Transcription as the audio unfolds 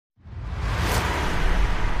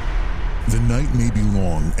The night may be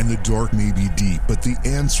long and the dark may be deep, but the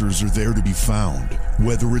answers are there to be found.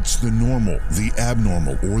 Whether it's the normal, the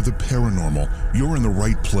abnormal, or the paranormal, you're in the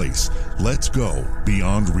right place. Let's go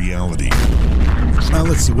beyond reality.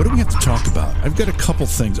 Let's see, what do we have to talk about? I've got a couple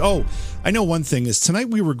things. Oh, I know one thing is tonight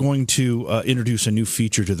we were going to introduce a new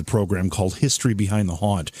feature to the program called History Behind the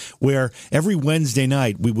Haunt, where every Wednesday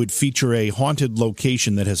night we would feature a haunted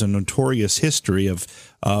location that has a notorious history of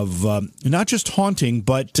not just haunting,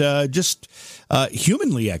 but just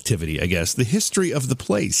humanly activity, I guess, the history of the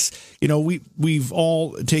place. You know, we've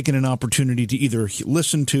all taken an opportunity to either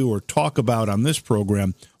listen to or talk about on this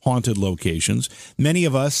program haunted locations. Many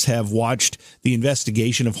of us have watched the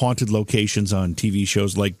investigation of haunted locations on TV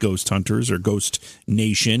shows like Ghost Hunters or Ghost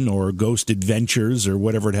Nation or Ghost Adventures or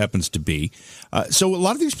whatever it happens to be. So a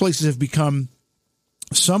lot of these places have become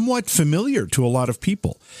somewhat familiar to a lot of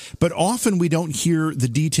people, but often we don't hear the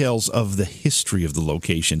details of the history of the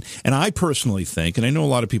location. And I personally think, and I know a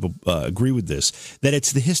lot of people agree with this, that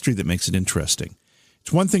it's the history that makes it interesting.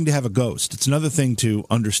 It's one thing to have a ghost. It's another thing to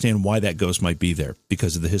understand why that ghost might be there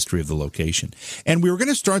because of the history of the location. And we were going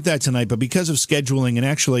to start that tonight, but because of scheduling, and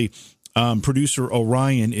actually producer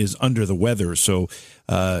Orion is under the weather, so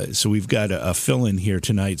we've got a fill-in here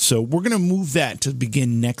tonight. So we're going to move that to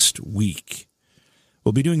begin next week.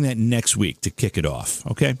 We'll be doing that next week to kick it off,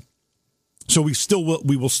 okay? So we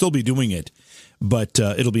will still be doing it, but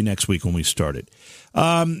it'll be next week when we start it.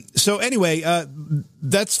 So anyway,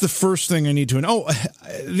 that's the first thing I need to know. Oh,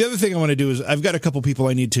 the other thing I want to do is I've got a couple people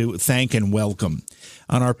I need to thank and welcome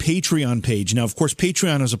on our Patreon page. Now, of course,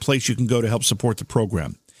 Patreon is a place you can go to help support the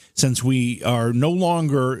program. Since we are no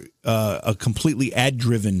longer a completely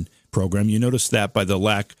ad-driven program, you notice that by the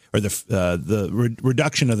lack or the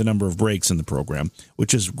reduction of the number of breaks in the program,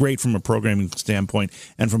 which is great from a programming standpoint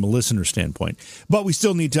and from a listener standpoint. But we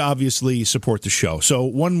still need to obviously support the show. So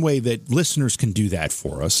one way that listeners can do that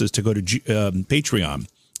for us is to go to Patreon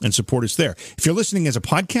and support us there. If you're listening as a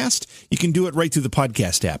podcast, you can do it right through the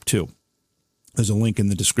podcast app too. There's a link in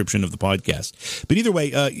the description of the podcast. But either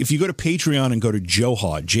way, if you go to Patreon and go to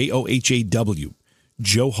Johaw, Johaw,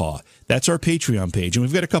 Johaw, that's our Patreon page. And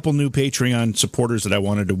we've got a couple new Patreon supporters that I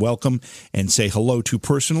wanted to welcome and say hello to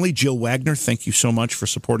personally. Jill Wagner, thank you so much for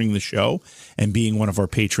supporting the show and being one of our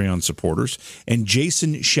Patreon supporters. And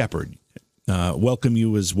Jason Shepard, welcome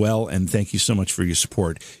you as well, and thank you so much for your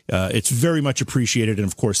support. It's very much appreciated. And,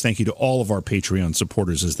 of course, thank you to all of our Patreon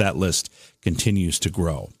supporters as that list continues to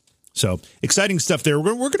grow. So exciting stuff there.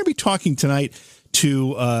 We're going to be talking tonight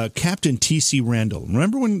to Captain T.C. Randall.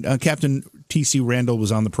 Remember when Captain T.C. Randall was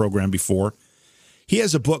on the program before? He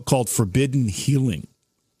has a book called Forbidden Healing.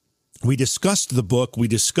 We discussed the book. We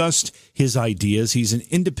discussed his ideas. He's an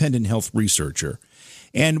independent health researcher.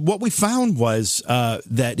 And what we found was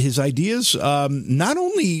that his ideas not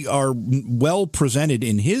only are well presented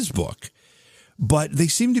in his book, but they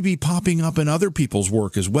seem to be popping up in other people's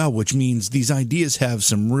work as well, which means these ideas have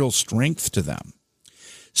some real strength to them.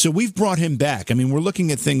 So we've brought him back. I mean, we're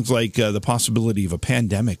looking at things like the possibility of a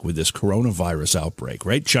pandemic with this coronavirus outbreak,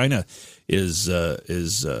 right? China is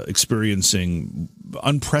experiencing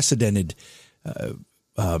unprecedented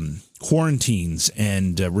quarantines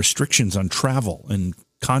and restrictions on travel and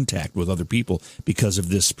contact with other people because of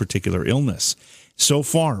this particular illness. So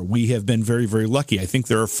far, we have been very, very lucky. I think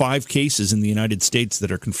there are 5 cases in the United States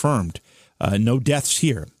that are confirmed. No deaths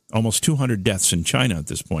here. Almost 200 deaths in China at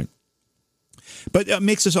this point. But it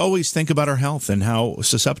makes us always think about our health and how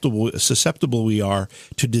susceptible we are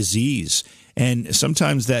to disease. And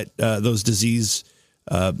sometimes that those diseases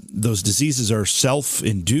are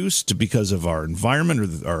self-induced because of our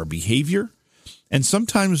environment or our behavior. And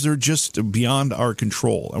sometimes they're just beyond our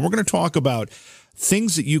control. And we're going to talk about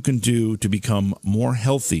things that you can do to become more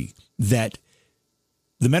healthy that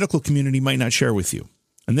the medical community might not share with you.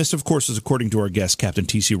 And this, of course, is according to our guest, Captain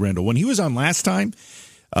T.C. Randall. When he was on last time,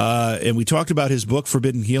 and we talked about his book,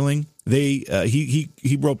 Forbidden Healing,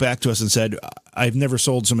 he wrote back to us and said, I've never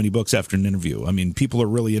sold so many books after an interview. I mean, people are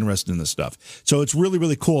really interested in this stuff. So it's really,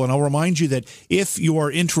 really cool. And I'll remind you that if you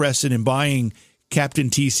are interested in buying Captain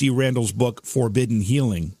T.C. Randall's book, Forbidden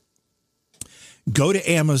Healing, go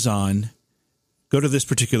to Amazon, go to this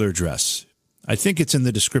particular address. I think it's in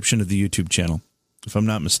the description of the YouTube channel, if I'm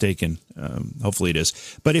not mistaken. Hopefully it is.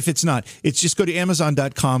 But if it's not, it's just go to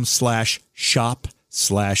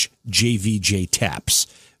amazon.com/shop/JVJ-Taps.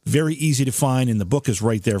 Very easy to find, and the book is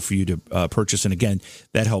right there for you to purchase. And again,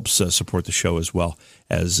 that helps support the show as well,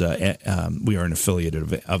 as we are an affiliate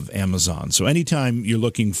of Amazon. So anytime you're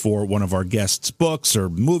looking for one of our guests' books or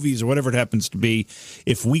movies or whatever it happens to be,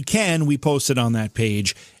 if we can, we post it on that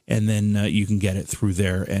page, and then you can get it through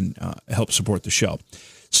there and help support the show.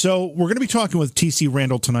 So we're going to be talking with T.C.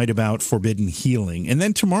 Randall tonight about forbidden healing. And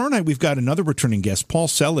then tomorrow night, we've got another returning guest, Paul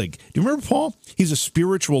Selig. Do you remember Paul? He's a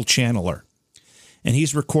spiritual channeler. And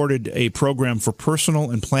he's recorded a program for personal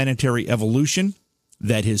and planetary evolution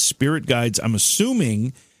that his spirit guides, I'm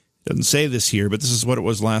assuming, doesn't say this here, but this is what it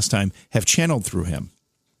was last time, have channeled through him.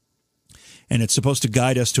 And it's supposed to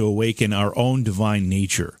guide us to awaken our own divine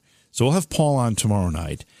nature. So we'll have Paul on tomorrow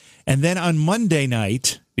night. And then on Monday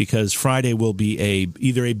night, because Friday will be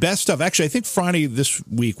either a best of, actually, I think Friday this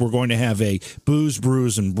week we're going to have a Booze,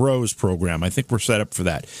 Brews, and Bros program. I think we're set up for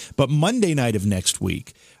that. But Monday night of next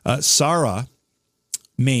week, Sarah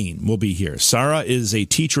Main will be here. Sarah is a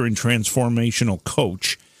teacher and transformational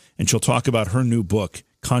coach, and she'll talk about her new book,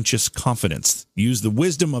 Conscious Confidence. Use the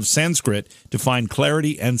wisdom of Sanskrit to find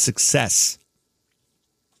clarity and success.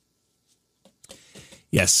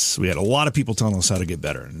 Yes, we had a lot of people telling us how to get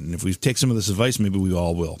better, and if we take some of this advice, maybe we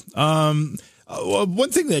all will. One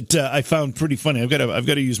thing that I found pretty funny, I've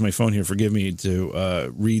got to use my phone here. Forgive me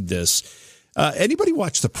to read this. Anybody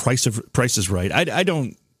watch The Price is Right?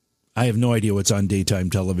 I have no idea what's on daytime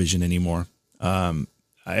television anymore. I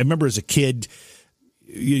remember as a kid,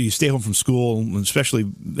 you stay home from school, especially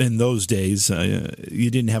in those days,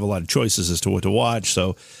 you didn't have a lot of choices as to what to watch.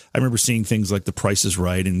 So I remember seeing things like The Price is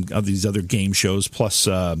Right and these other game shows, plus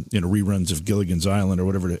reruns of Gilligan's Island or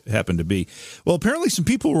whatever it happened to be. Well, apparently some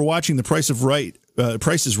people were watching The Price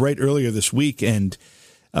is Right earlier this week, and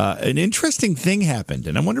an interesting thing happened.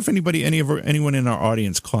 And I wonder if anyone in our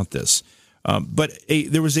audience caught this. But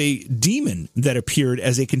there was a demon that appeared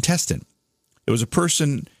as a contestant. It was a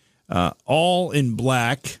person all in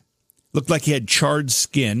black, looked like he had charred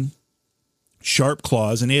skin, sharp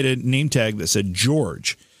claws, and he had a name tag that said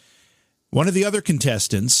George. One of the other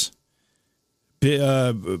contestants,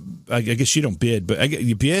 I guess you don't bid, but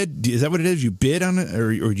you bid? Is that what it is? You bid on it,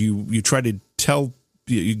 or you try to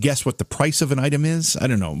you guess what the price of an item is? I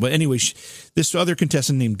don't know. But anyway, this other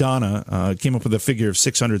contestant named Donna came up with a figure of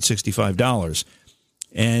 $665.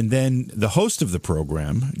 And then the host of the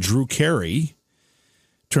program, Drew Carey,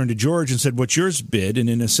 turned to George and said, "What's yours bid?" And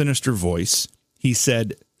in a sinister voice, he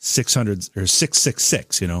said 600 or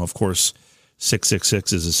 666. Of course,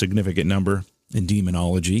 666 is a significant number in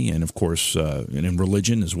demonology and, of course, and in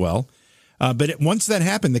religion as well. But once that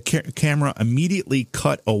happened, the camera immediately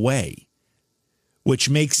cut away, which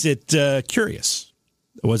makes it curious.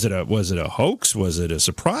 Was it a hoax? Was it a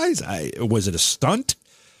surprise? Was it a stunt?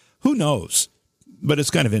 Who knows? But it's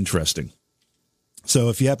kind of interesting. So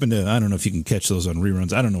if you happen to, I don't know if you can catch those on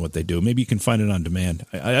reruns. I don't know what they do. Maybe you can find it on demand.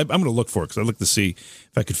 I'm going to look for it because I look to see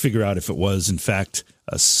if I could figure out if it was, in fact,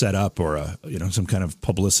 a setup or some kind of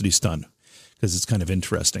publicity stunt, because it's kind of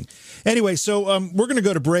interesting. Anyway, so we're going to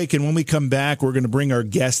go to break, and when we come back, we're going to bring our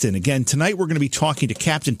guest in. Again, tonight we're going to be talking to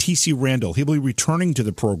Captain T.C. Randall. He'll be returning to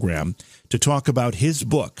the program to talk about his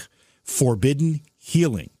book, Forbidden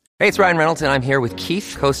Healing. Hey, it's Ryan Reynolds, and I'm here with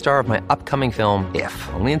Keith, co-star of my upcoming film, If,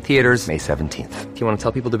 only in theaters May 17th. Do you want to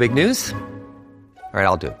tell people the big news? All right,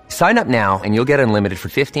 I'll do it. Sign up now and you'll get unlimited for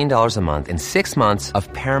 $15 a month and 6 months of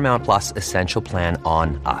Paramount Plus Essential Plan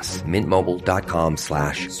on us.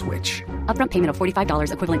 MintMobile.com/switch. Upfront payment of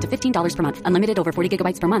 $45 equivalent to $15 per month. Unlimited over 40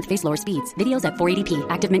 gigabytes per month. Face lower speeds. Videos at 480p.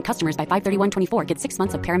 Active Mint customers by 531.24 get 6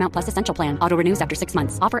 months of Paramount Plus Essential Plan. Auto renews after 6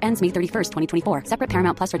 months. Offer ends May 31st, 2024. Separate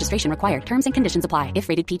Paramount Plus registration required. Terms and conditions apply if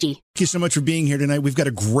rated PG. Thank you so much for being here tonight. We've got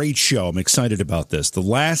a great show. I'm excited about this. The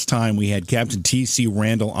last time we had Captain T.C.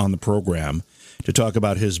 Randall on the program to talk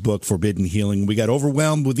about his book, Forbidden Healing, we got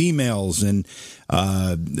overwhelmed with emails and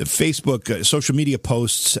Facebook, social media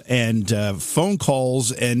posts, and phone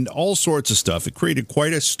calls and all sorts of stuff. It created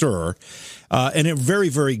quite a stir in a very,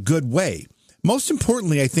 very good way. Most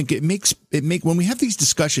importantly, I think when we have these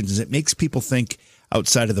discussions, it makes people think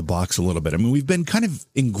outside of the box a little bit. I mean, we've been kind of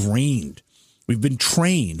ingrained. We've been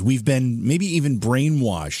trained. We've been maybe even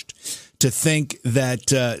brainwashed to think that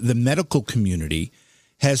the medical community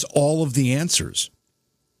has all of the answers.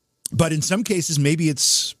 But in some cases, maybe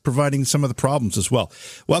it's providing some of the problems as well.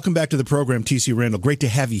 Welcome back to the program, T.C. Randall. Great to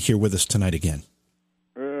have you here with us tonight again.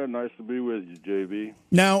 Nice to be with you, JB.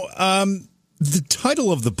 Now, the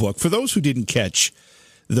title of the book, for those who didn't catch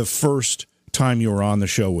the first time you were on the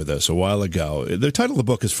show with us a while ago, the title of the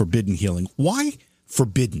book is Forbidden Healing. Why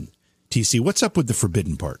forbidden, T.C.? What's up with the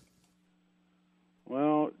forbidden part?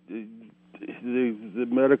 Well, the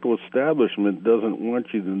medical establishment doesn't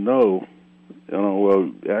want you to know,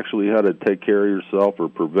 actually how to take care of yourself or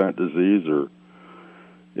prevent disease or,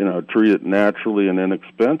 treat it naturally and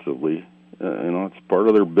inexpensively. It's part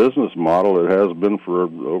of their business model. It has been for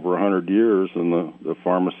over 100 years in the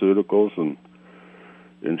pharmaceuticals and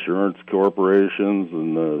insurance corporations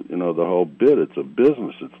and the whole bit. It's a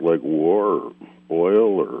business. It's like war or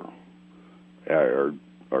oil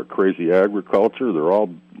or crazy agriculture. They're all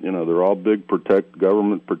big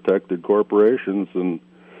government protected corporations, and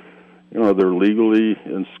they're legally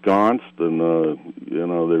ensconced, and they're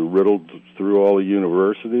riddled through all the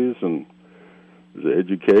universities and the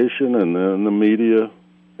education, and then the media.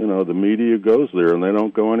 The media goes there, and they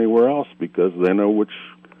don't go anywhere else because they know which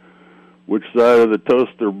side of the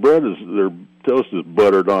toast their toast is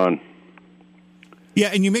buttered on. Yeah,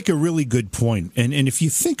 and you make a really good point. And if you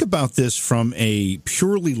think about this from a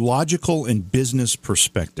purely logical and business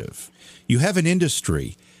perspective, you have an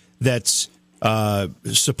industry that's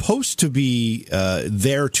supposed to be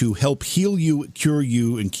there to help heal you, cure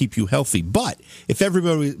you, and keep you healthy. But if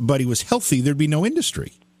everybody was healthy, there'd be no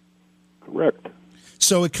industry. Correct.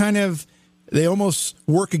 So they almost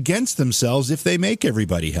work against themselves if they make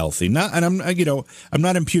everybody healthy. I'm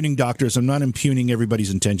not impugning doctors. I'm not impugning everybody's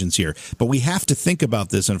intentions here. But we have to think about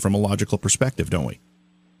this and from a logical perspective, don't we?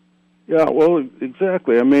 Yeah. Well,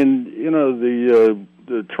 exactly. I mean,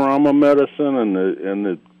 the trauma medicine and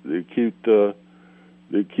the acute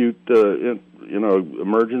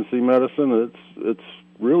emergency medicine. It's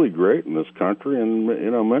really great in this country and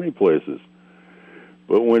many places.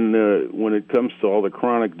 But when it comes to all the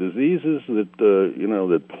chronic diseases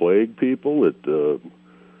that plague people, that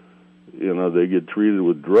they get treated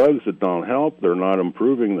with drugs that don't help, they're not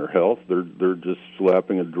improving their health. They're just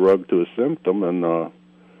slapping a drug to a symptom, and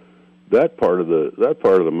that part of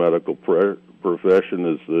the medical profession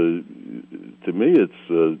is, to me,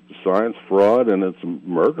 it's science fraud, and it's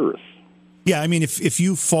murderous. Yeah, I mean, if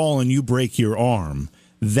you fall and you break your arm,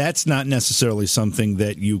 that's not necessarily something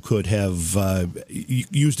that you could have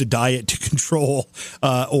used a diet to control,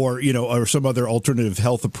 or some other alternative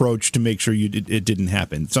health approach to make sure it didn't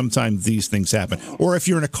happen. Sometimes these things happen. Or if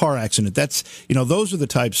you're in a car accident, those are the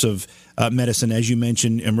types of medicine, as you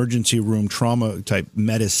mentioned, emergency room trauma type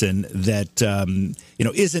medicine that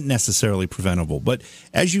isn't necessarily preventable. But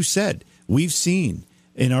as you said, we've seen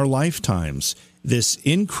in our lifetimes this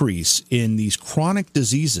increase in these chronic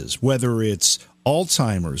diseases, whether it's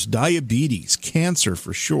Alzheimer's, diabetes, cancer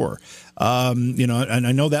for sure. And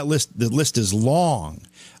I know the list is long,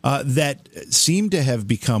 that seem to have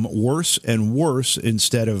become worse and worse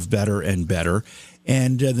instead of better and better.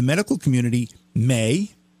 And the medical community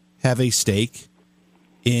may have a stake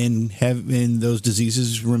in those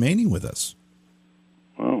diseases remaining with us.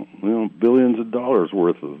 Well, billions of dollars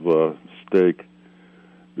worth of stake.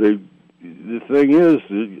 The thing is,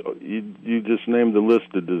 you just named the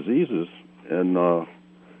list of diseases. And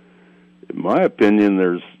in my opinion,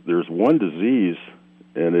 there's one disease,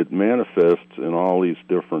 and it manifests in all these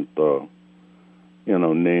different,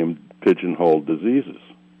 named pigeonholed diseases.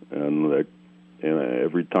 And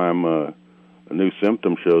every time a new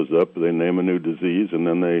symptom shows up, they name a new disease, and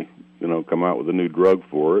then they, come out with a new drug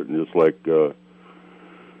for it. And just like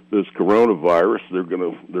this coronavirus,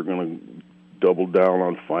 they're gonna double down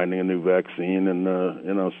on finding a new vaccine, and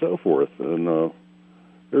so forth. And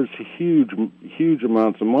there's huge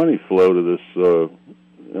amounts of money flow to this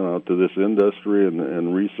industry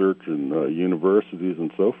and research and universities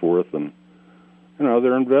and so forth, and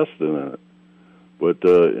they're invested in it. But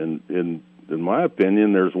in my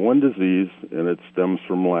opinion, there's one disease, and it stems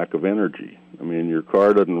from lack of energy. I mean, your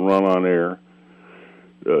car doesn't run on air.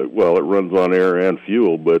 It runs on air and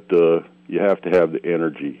fuel, but you have to have the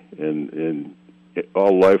energy, and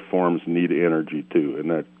all life forms need energy too,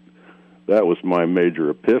 and that was my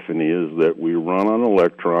major epiphany, is that we run on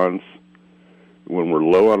electrons. When we're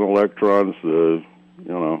low on electrons,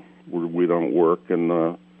 we don't work,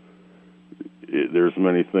 and there's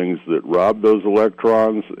many things that rob those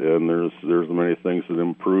electrons, and there's many things that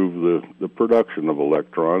improve the production of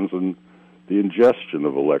electrons and the ingestion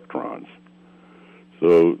of electrons.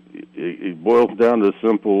 So it boils down to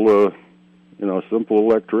simple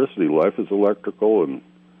electricity. Life is electrical, and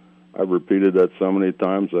I've repeated that so many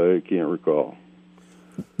times I can't recall.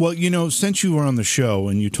 Well, since you were on the show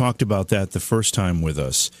and you talked about that the first time with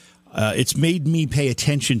us, it's made me pay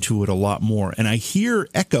attention to it a lot more. And I hear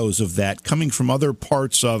echoes of that coming from other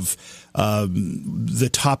parts of the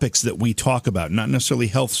topics that we talk about, not necessarily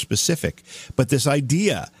health specific, but this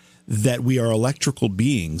idea that we are electrical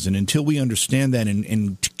beings. And until we understand that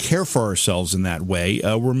and care for ourselves in that way,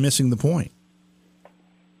 we're missing the point.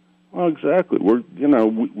 Well, exactly.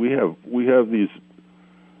 We have these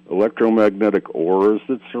electromagnetic auras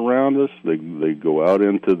that surround us. They go out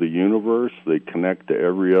into the universe. They connect to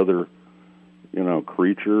every other,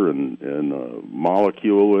 creature and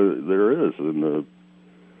molecule there is. And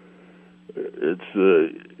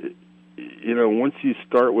once you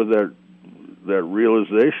start with that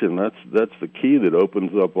realization, that's the key that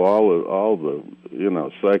opens up all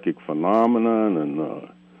the psychic phenomenon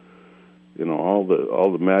and all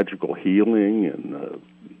the magical healing and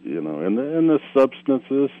and the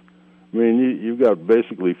substances. I mean, you've got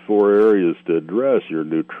basically 4 areas to address: your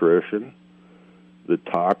nutrition, the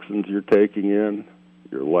toxins you're taking in,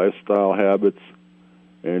 your lifestyle habits,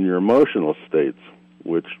 and your emotional states.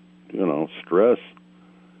 Which stress.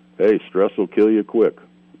 Hey, stress will kill you quick.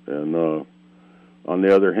 And on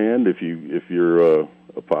the other hand, if you're a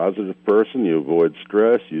positive person, you avoid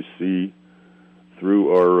stress. You see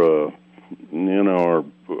through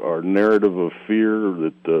our narrative of fear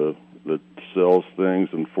that sells things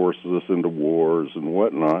and forces us into wars and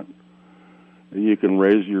whatnot. And you can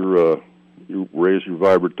raise your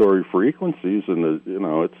vibratory frequencies, and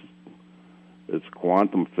it's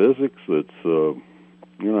quantum physics. It's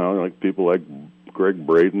like people like Greg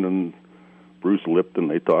Braden and Bruce Lipton,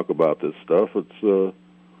 they talk about this stuff. It's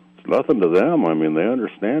nothing to them. I mean, they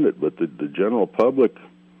understand it, but the general public,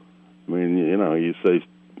 I mean, you say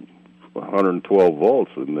 112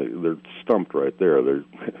 volts, and they're stumped right there.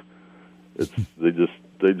 They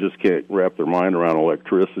just can't wrap their mind around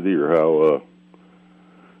electricity or how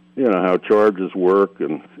how charges work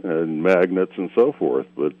and magnets and so forth.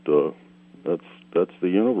 But that's the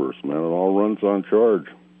universe, man. It all runs on charge.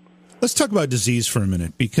 Let's talk about disease for a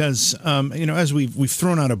minute, because as we've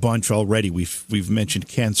thrown out a bunch already. We've mentioned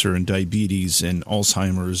cancer and diabetes and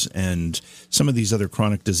Alzheimer's and some of these other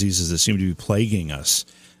chronic diseases that seem to be plaguing us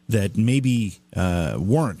that maybe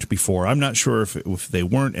weren't before. I'm not sure if they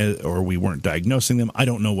weren't or we weren't diagnosing them. I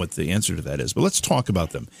don't know what the answer to that is, but let's talk about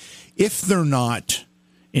them. If they're not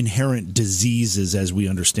inherent diseases as we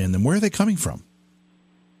understand them, where are they coming from?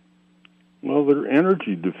 Well, they're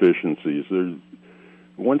energy deficiencies.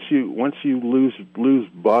 Once you lose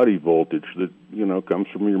body voltage that comes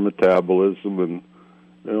from your metabolism and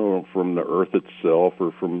from the earth itself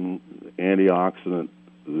or from antioxidant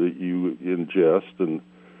that you ingest and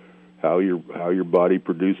how your body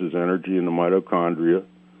produces energy in the mitochondria,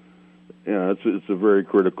 it's a very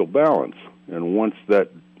critical balance. And once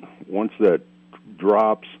that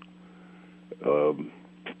drops,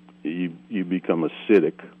 you become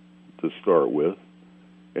acidic to start with.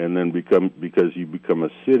 And then because you become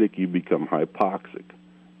acidic, you become hypoxic,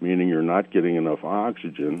 meaning you're not getting enough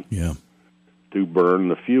oxygen to burn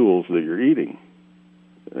the fuels that you're eating.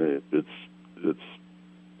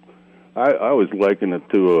 I always liken it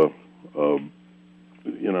to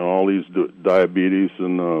all these diabetes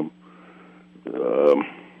and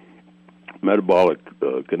metabolic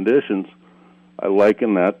conditions. I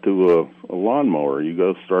liken that to a lawnmower. You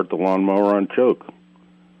go start the lawnmower on choke.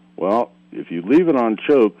 Well, if you leave it on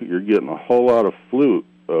choke, you're getting a whole lot of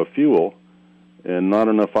fuel and not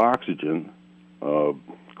enough oxygen.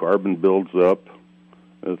 Carbon builds up,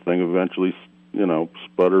 and the thing eventually,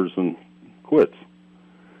 sputters and quits.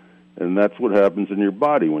 And that's what happens in your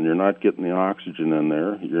body when you're not getting the oxygen in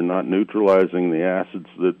there. You're not neutralizing the acids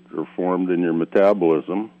that are formed in your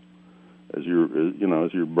metabolism as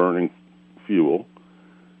you're burning fuel,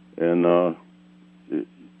 and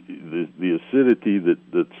the acidity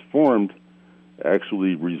that's formed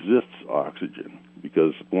actually resists oxygen,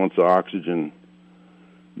 because once oxygen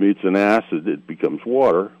meets an acid, it becomes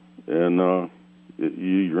water, and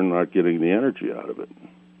you're not getting the energy out of it.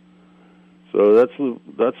 So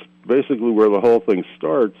that's basically where the whole thing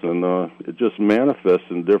starts, and it just manifests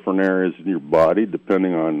in different areas in your body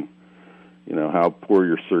depending on how poor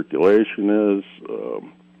your circulation is,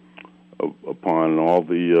 upon all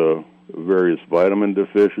the various vitamin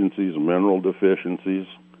deficiencies, mineral deficiencies,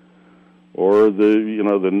 or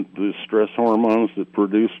the stress hormones that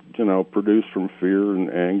produce from fear and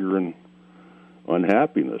anger and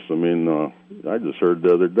unhappiness. I mean, I just heard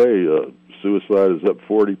the other day suicide is up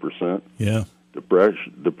 40%. Yeah.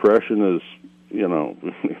 Depression is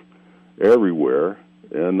everywhere,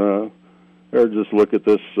 and just look at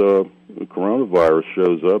this. The coronavirus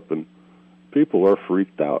shows up, and people are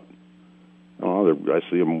freaked out. I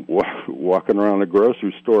see them walking around the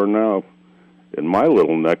grocery store now in my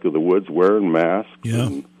little neck of the woods wearing masks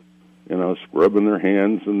and, scrubbing their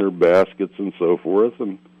hands in their baskets and so forth.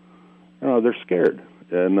 And, they're scared.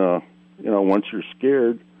 And, once you're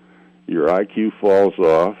scared, your IQ falls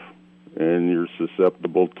off and you're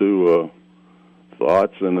susceptible to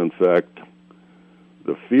thoughts. And, in fact,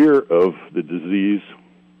 the fear of the disease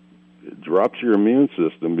drops your immune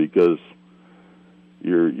system, because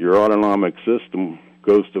your autonomic system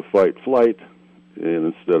goes to fight-flight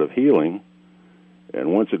instead of healing,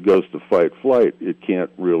 and once it goes to fight-flight, it can't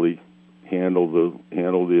really handle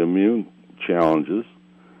the immune challenges,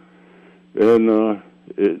 And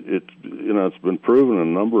it's been proven in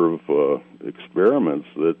a number of experiments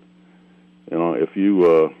that if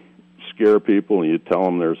you scare people and you tell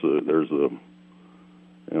them there's a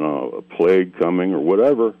plague coming or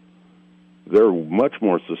whatever, they're much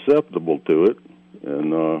more susceptible to it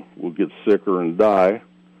and will get sicker and die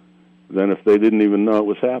than if they didn't even know it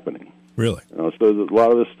was happening. Really? So a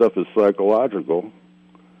lot of this stuff is psychological,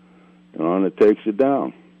 and it takes you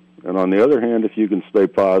down. And on the other hand, if you can stay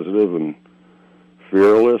positive and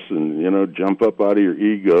fearless and jump up out of your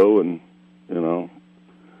ego and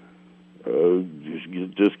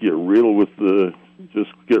just get real with the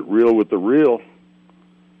real,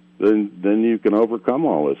 then you can overcome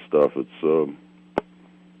all this stuff. It's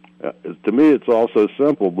to me, it's all so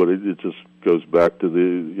simple, but it just goes back to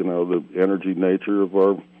the energy nature of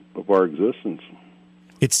our existence.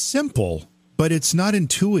 It's simple, but it's not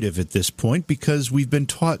intuitive at this point because we've been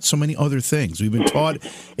taught so many other things. We've been taught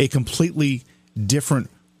a completely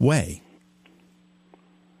different way.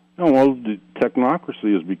 Oh, well, the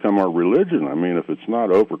technocracy has become our religion. I mean, if it's not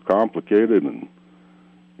overcomplicated and,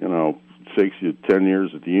 it takes you 10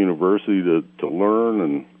 years at the university to learn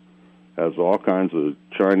and has all kinds of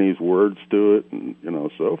Chinese words to it and,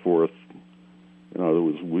 so forth,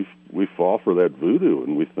 we fall for that voodoo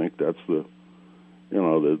and we think that's that's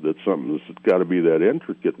something that's got to be that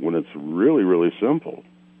intricate when it's really, really simple.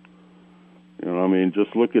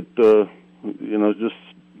 Just look at, just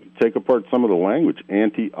take apart some of the language.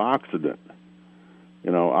 Antioxidant.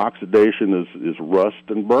 Oxidation is rust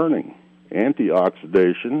and burning.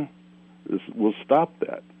 Antioxidation will stop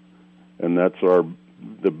that. And that's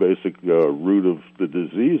the basic root of the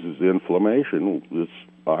disease is inflammation. It's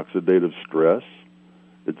oxidative stress.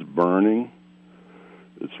 It's burning.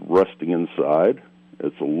 It's rusting inside.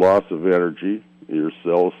 It's a loss of energy. Your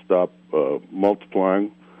cells stop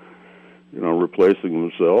multiplying, replacing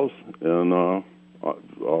themselves, and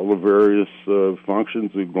all the various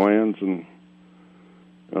functions of glands and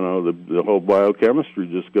the whole biochemistry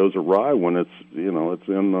just goes awry when it's in.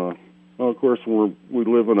 Of course, we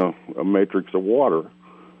live in a matrix of water.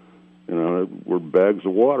 We're bags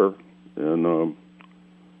of water, and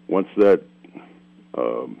once that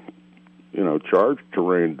charged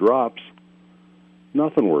terrain drops,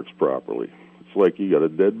 nothing works properly. It's like you got a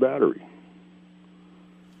dead battery.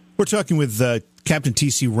 We're talking with Captain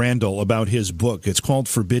T.C. Randall about his book. It's called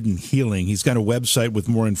Forbidden Healing. He's got a website with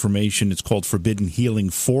more information. It's called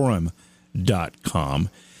ForbiddenHealingForum.com.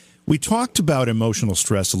 We talked about emotional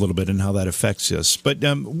stress a little bit and how that affects us. But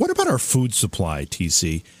what about our food supply,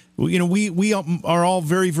 T.C.? We are all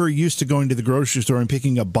very, very used to going to the grocery store and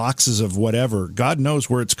picking up boxes of whatever. God knows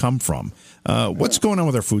where it's come from. What's going on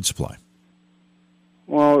with our food supply?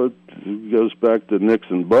 Well, it goes back to nix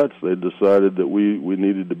and butts. They decided that we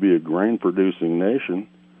needed to be a grain-producing nation,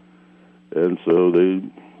 and so they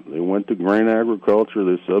went to grain agriculture.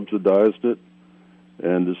 They subsidized it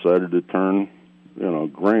and decided to turn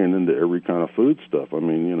grain into every kind of food stuff. I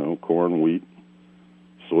mean, corn, wheat,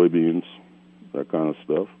 soybeans, that kind of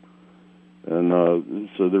stuff. And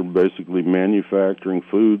so they're basically manufacturing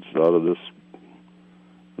foods out of this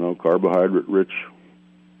carbohydrate-rich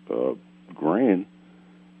grain,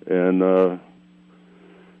 and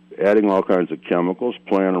adding all kinds of chemicals,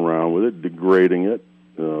 playing around with it, degrading it,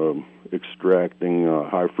 extracting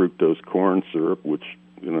high fructose corn syrup, which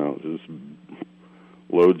just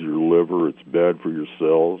loads your liver. It's bad for your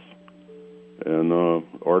cells, and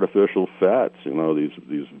artificial fats.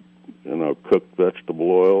 These cooked vegetable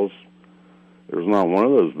oils. There's not one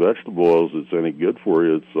of those vegetable oils that's any good for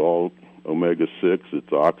you. It's all omega-6.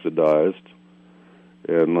 It's oxidized.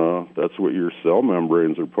 And that's what your cell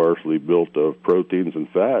membranes are partially built of, proteins and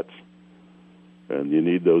fats. And you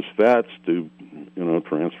need those fats to,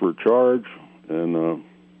 transfer charge and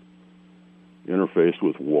interface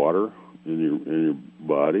with water in your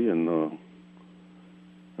body. And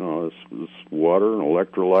this water and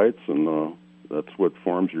electrolytes, and that's what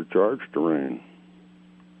forms your charge terrain.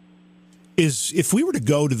 If we were to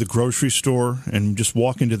go to the grocery store and just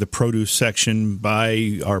walk into the produce section,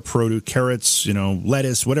 buy our produce, carrots,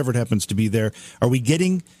 lettuce, whatever it happens to be there, are we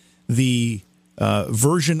getting the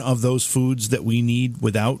version of those foods that we need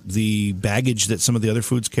without the baggage that some of the other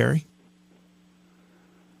foods carry?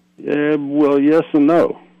 Yeah, well, yes and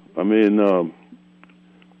no. I mean,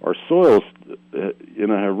 our soils,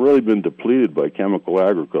 have really been depleted by chemical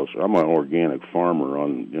agriculture. I'm an organic farmer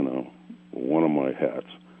on, one of my hats.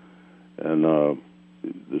 And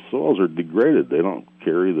the soils are degraded. They don't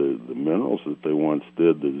carry the minerals that they once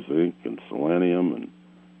did, the zinc and selenium and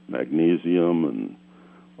magnesium and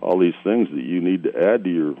all these things that you need to add to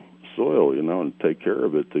your soil, and take care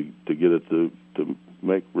of it to get it to to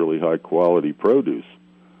make really high quality produce.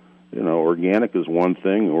 You know, organic is one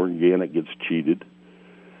thing. Organic gets cheated.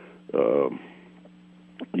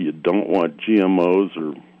 You don't want GMOs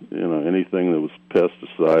or anything that was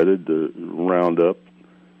pesticided, Roundup,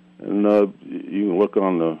 and you can look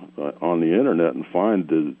on the internet and find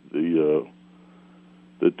the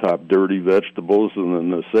top dirty vegetables and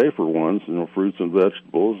then the safer ones, fruits and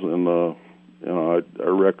vegetables, and I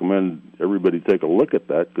recommend everybody take a look at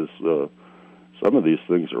that because some of these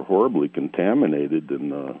things are horribly contaminated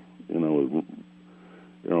and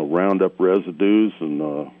Roundup residues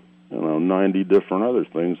and 90 different other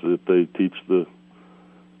things that they teach the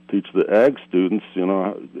ag students,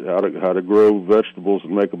 how to grow vegetables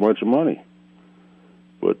and make a bunch of money.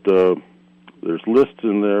 But there's lists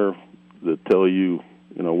in there that tell you,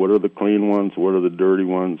 what are the clean ones, what are the dirty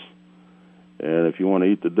ones, and if you want to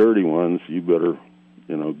eat the dirty ones, you better,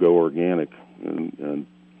 go organic and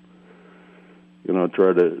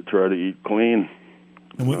try to eat clean.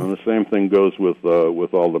 And the same thing goes with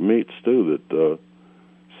all the meats too. That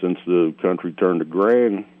since the country turned to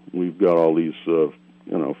grain, we've got all these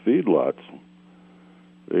feedlots.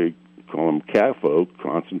 They call them CAFO,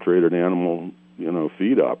 concentrated animal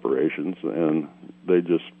feed operations, and they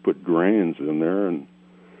just put grains in there, and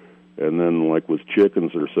then like with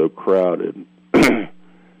chickens, they're so crowded, and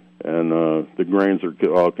the grains are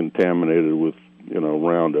all contaminated with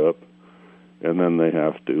Roundup, and then they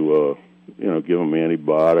have to give them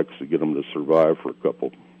antibiotics to get them to survive for a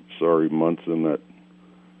couple sorry months in that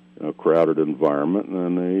crowded environment,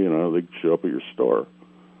 and then they show up at your store.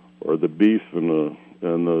 Or the beef and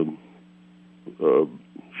the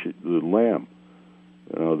lamb,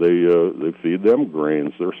 they feed them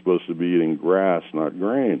grains. They're supposed to be eating grass, not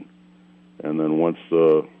grain. And then once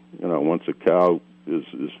a cow is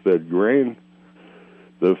fed grain,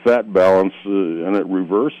 the fat balance and it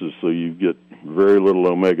reverses, so you get very little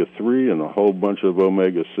omega-3 and a whole bunch of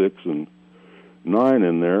omega-6 and 9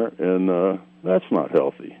 in there, and that's not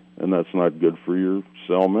healthy, and that's not good for your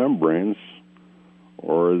cell membranes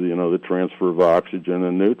or the transfer of oxygen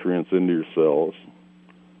and nutrients into your cells.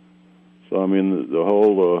 So I mean the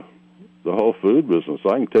whole food business.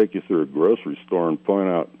 I can take you through a grocery store and point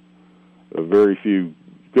out a very few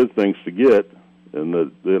good things to get, and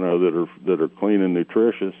that are clean and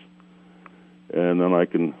nutritious, and then I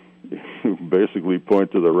can basically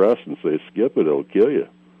point to the rest and say skip it, it'll kill you.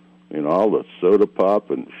 All the soda pop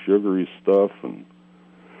and sugary stuff and.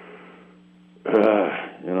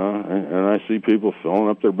 And I see people filling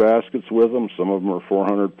up their baskets with them. Some of them are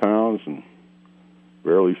 400 pounds and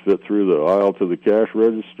barely fit through the aisle to the cash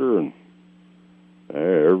register. And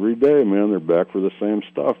every day, man, they're back for the same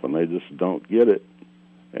stuff, and they just don't get it.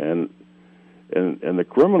 And the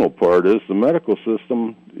criminal part is the medical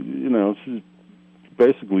system,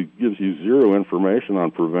 basically gives you zero information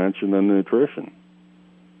on prevention and nutrition.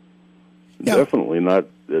 Yeah. Definitely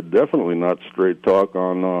not straight talk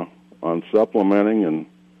on supplementing and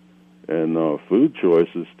food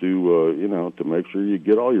choices to make sure you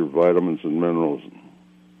get all your vitamins and minerals.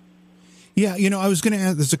 Yeah, I was going to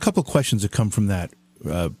ask. There's a couple questions that come from that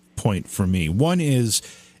point for me. One is,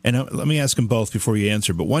 and let me ask them both before you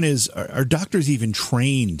answer. But one is, are doctors even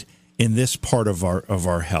trained in this part of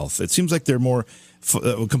our health? It seems like they're more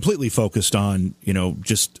completely focused on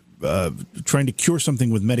just trying to cure something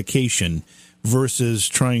with medication versus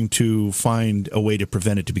trying to find a way to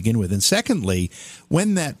prevent it to begin with. And secondly,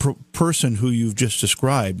 when that person who you've just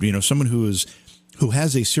described, someone who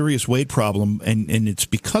has a serious weight problem and it's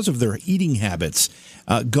because of their eating habits,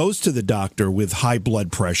 goes to the doctor with high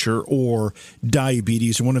blood pressure or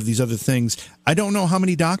diabetes or one of these other things, I don't know how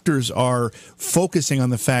many doctors are focusing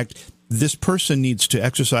on the fact this person needs to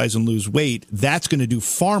exercise and lose weight. That's going to do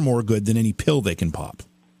far more good than any pill they can pop.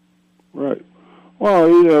 Right. Well,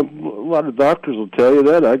 a lot of doctors will tell you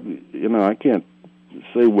that. I can't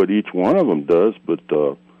say what each one of them does, but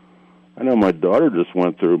I know my daughter just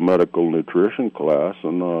went through a medical nutrition class,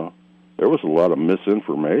 and there was a lot of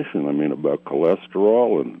misinformation. About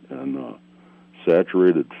cholesterol and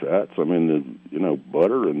saturated fats.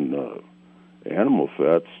 Butter and animal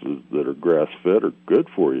fats that are grass-fed are good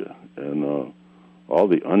for you, and all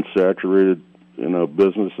the unsaturated,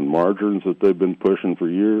 business and margarines that they've been pushing for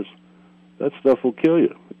years. That stuff will kill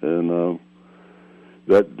you, and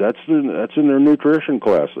that's in their nutrition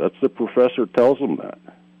class. That's the professor tells them that,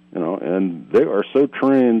 and they are so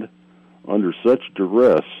trained under such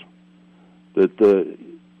duress that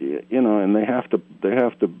and they have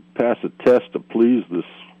to pass a test to please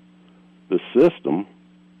this system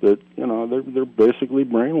that they're basically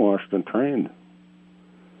brainwashed and trained.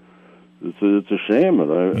 It's a shame,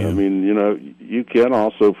 and I mean you can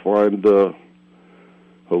also find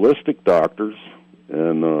holistic doctors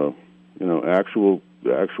and actual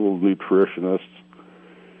nutritionists.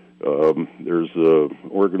 There's a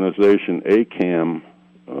organization, ACAM,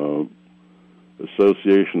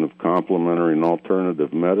 Association of Complementary and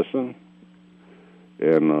Alternative Medicine.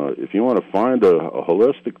 And if you want to find a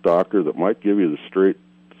holistic doctor that might give you the straight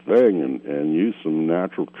thing and use some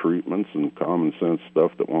natural treatments and common sense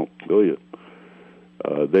stuff that won't kill you,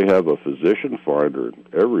 they have a physician finder.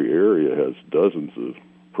 Every area has dozens of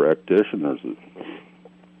practitioners.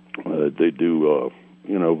 They do,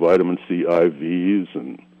 vitamin C IVs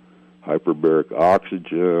and hyperbaric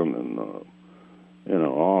oxygen and,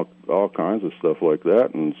 all kinds of stuff like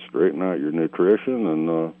that, and straighten out your nutrition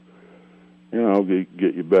and,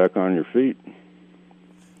 get you back on your feet.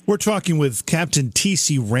 We're talking with Captain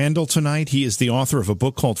T.C. Randall tonight. He is the author of a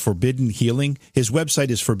book called Forbidden Healing. His website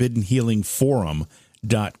is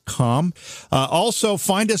forbiddenhealingforum.com. Also,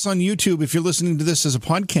 find us on YouTube. If you're listening to this as a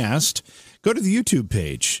podcast, go to the YouTube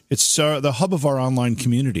page. It's the hub of our online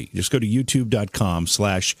community. Just go to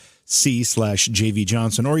youtube.com/C/JV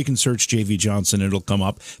Johnson, or you can search JV Johnson. It'll come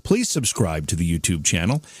up. Please subscribe to the YouTube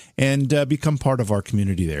channel and become part of our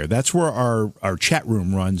community there. That's where our chat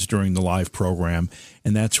room runs during the live program,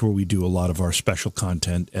 and that's where we do a lot of our special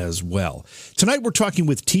content as well. Tonight we're talking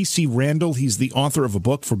with T.C. Randall. He's the author of a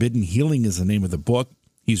book. Forbidden Healing is the name of the book.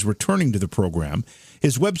 He's returning to the program.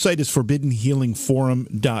 His website is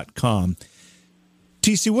forbiddenhealingforum.com.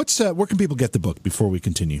 TC, where can people get the book before we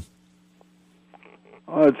continue?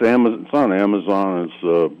 It's Amazon. It's on Amazon. It's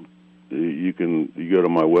you go to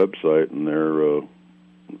my website and there's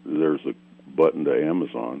a button to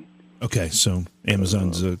Amazon. Okay, so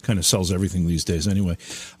Amazon's kind of sells everything these days, anyway.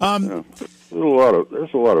 There's a lot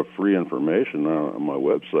of free information on my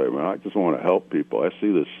website, man. I just want to help people. I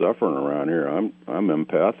see this suffering around here. I'm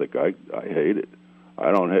empathic. I hate it.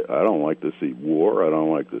 I don't like to see war. I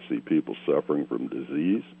don't like to see people suffering from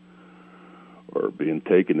disease or being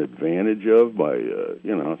taken advantage of by,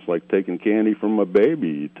 it's like taking candy from a baby.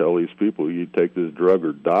 You tell these people you take this drug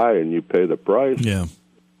or die, and you pay the price. Yeah.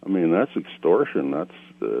 I mean, that's extortion. That's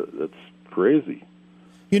crazy.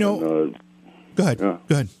 Go ahead. Yeah.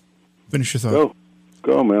 Go ahead. Finish your thought.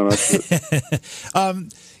 Go, man. That's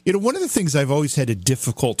it. One of the things I've always had a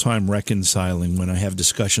difficult time reconciling when I have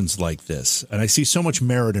discussions like this, and I see so much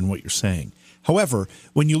merit in what you're saying. However,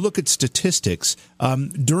 when you look at statistics,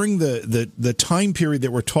 during the time period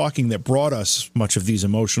that we're talking that brought us much of these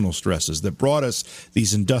emotional stresses, that brought us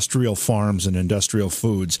these industrial farms and industrial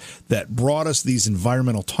foods, that brought us these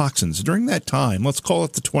environmental toxins, during that time, let's call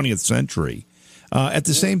it the 20th century, at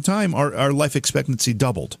the same time, our life expectancy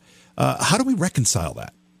doubled. How do we reconcile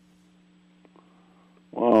that?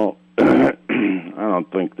 Well, I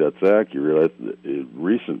don't think that's accurate.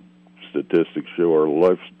 Recent statistics show our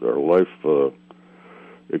life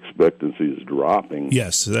expectancy is dropping.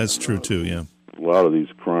 Yes, that's true too. Yeah, a lot of these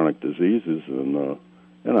chronic diseases, and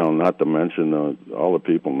not to mention all the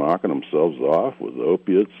people knocking themselves off with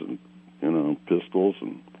opiates and pistols,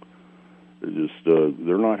 and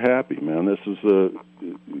they're not happy, man. This is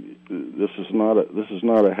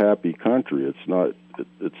not a happy country.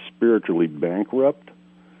 It's spiritually bankrupt.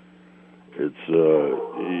 It's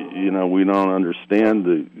we don't understand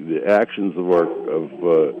the actions of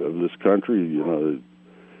this country.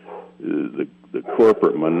 The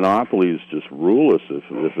corporate monopolies just rule us.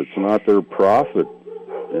 If it's not their profit,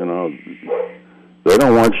 they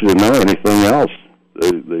don't want you to know anything else.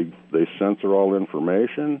 They censor all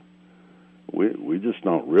information. We just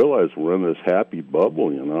don't realize we're in this happy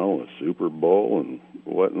bubble, a Super Bowl and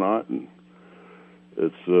whatnot, and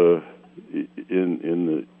it's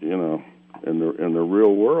in the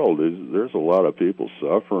real world, there's a lot of people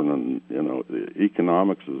suffering, and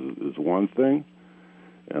economics is one thing,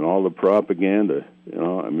 and all the propaganda.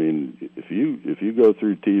 If you go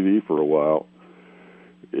through TV for a while,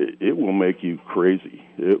 it will make you crazy.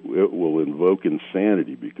 It will invoke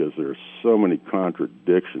insanity because there's so many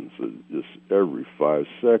contradictions. Just every 5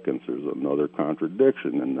 seconds, there's another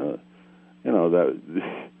contradiction, and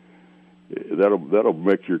that'll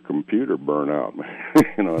make your computer burn out.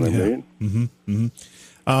 You know what I mean? Mm-hmm.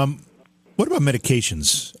 Mm-hmm. What about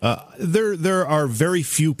medications? There are very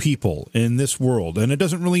few people in this world, and it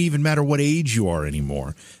doesn't really even matter what age you are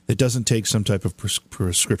anymore, that doesn't take some type of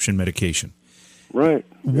prescription medication. Right.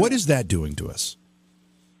 What is that doing to us?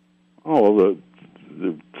 Oh, well,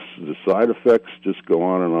 the side effects just go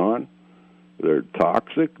on and on. They're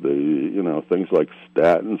toxic. Things like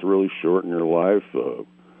statins really shorten your life.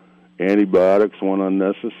 Antibiotics, when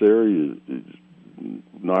unnecessary, it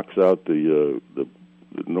knocks out the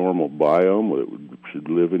normal biome that should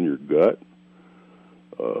live in your gut.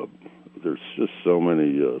 there's just so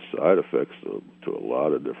many side effects to a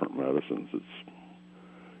lot of different medicines.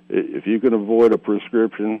 If you can avoid a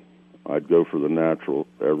prescription, I'd go for the natural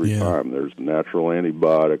every time. There's natural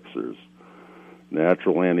antibiotics. There's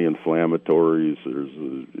natural anti-inflammatories.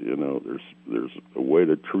 There's a way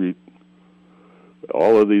to treat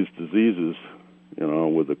all of these diseases,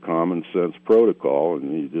 with a common sense protocol,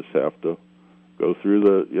 and you just have to go through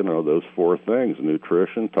those four things: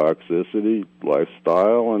 nutrition, toxicity,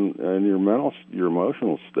 lifestyle, and your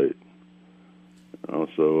emotional state.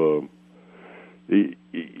 So you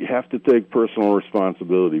have to take personal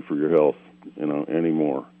responsibility for your health,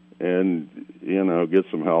 anymore, and get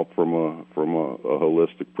some help from a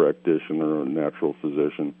holistic practitioner or a natural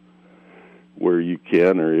physician where you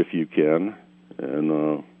can, or if you can,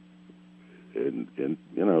 and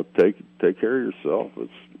take care of yourself.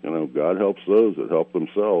 It's God helps those that help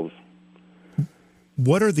themselves.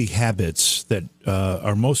 What are the habits that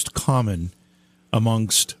are most common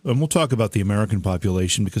amongst, and we'll talk about the American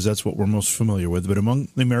population because that's what we're most familiar with, but among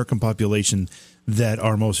the American population that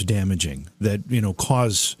are most damaging, that,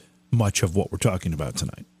 cause much of what we're talking about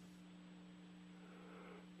tonight?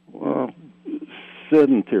 Well,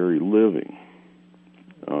 sedentary living,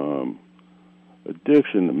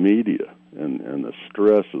 addiction to media, and the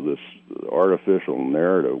stress of this artificial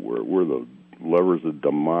narrative where we're the lovers of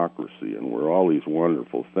democracy and we're all these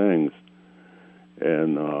wonderful things,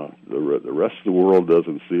 and the rest of the world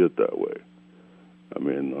doesn't see it that way. I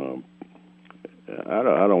mean, I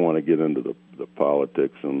don't want to get into the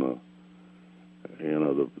politics and the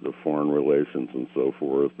foreign relations and so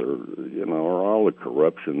forth, or all the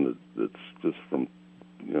corruption that's just from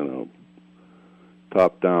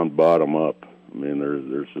top down, bottom up. I mean,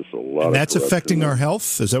 there's just a lot. And that's of affecting our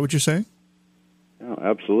health. Is that what you're saying? Yeah,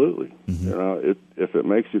 absolutely. Mm-hmm. If it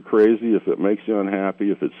makes you crazy, if it makes you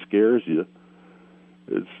unhappy, if it scares you,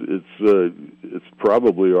 it's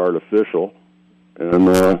probably artificial, and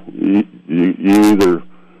you either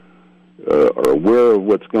are aware of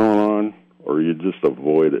what's going on or you just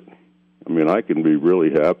avoid it. I mean, I can be really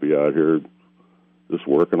happy out here just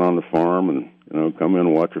working on the farm and come in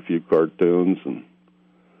and watch a few cartoons and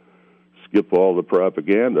skip all the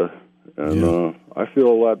propaganda, and I feel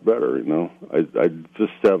a lot better. I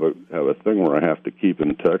just have a thing where I have to keep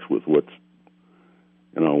in touch with what's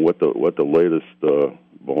what the latest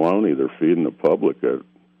baloney they're feeding the public. Just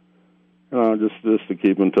to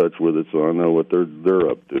keep in touch with it, so I know what they're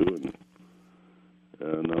up to,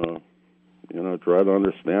 and try to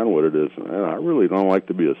understand what it is. And I really don't like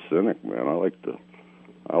to be a cynic, man. I like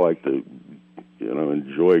to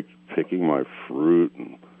enjoy picking my fruit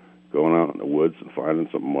and going out in the woods and finding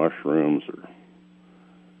some mushrooms, or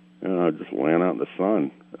just laying out in the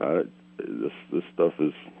sun. This stuff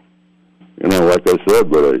is, like I said,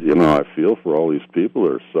 but I feel for all these people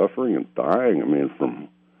that are suffering and dying. I mean,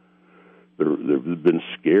 they've been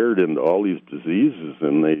scared into all these diseases,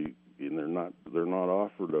 and they're not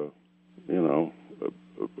offered a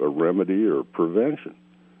remedy or prevention.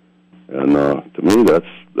 And to me, that's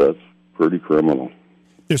pretty criminal.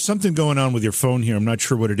 There's something going on with your phone here. I'm not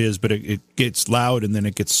sure what it is, but it gets loud and then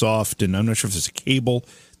it gets soft, and I'm not sure if it's a cable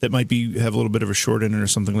that might have a little bit of a short in it or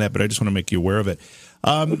something like that, but I just want to make you aware of it.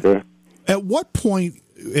 Okay. At what point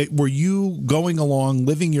were you going along,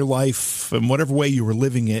 living your life in whatever way you were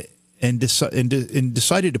living it, and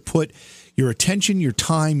decided to put your attention, your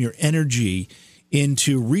time, your energy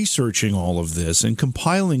into researching all of this and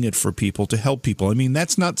compiling it for people to help people? I mean,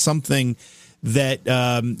 that's not something that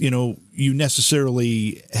you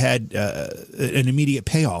necessarily had an immediate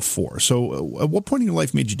payoff for. So at what point in your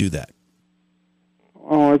life made you do that?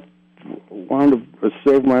 Oh, I wanted to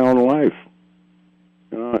save my own life.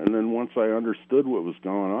 And then once I understood what was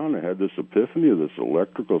going on, I had this epiphany of this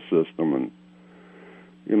electrical system and,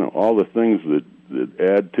 all the things that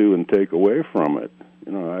add to and take away from it.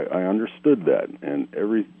 I understood that, and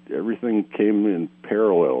everything came in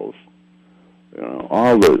parallels.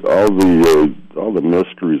 All the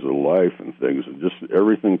mysteries of life and things, just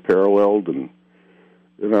everything paralleled and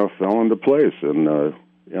fell into place. And I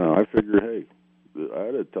figured, hey, I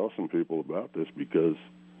had to tell some people about this because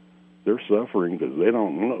they're suffering because they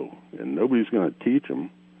don't know, and nobody's going to teach them.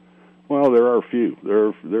 Well, there are a few. There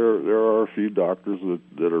are a few doctors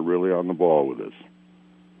that are really on the ball with this,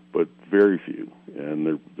 but very few,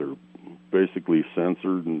 and they're basically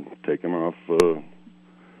censored and taken off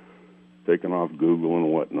Google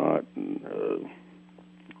and whatnot, and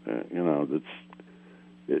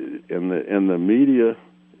the media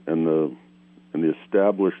and the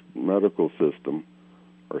established medical system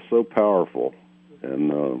are so powerful,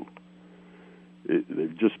 and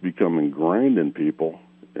they've just become ingrained in people,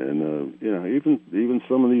 And even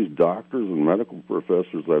some of these doctors and medical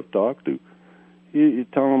professors I've talked to, you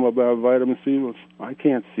tell them about vitamin C. Well, I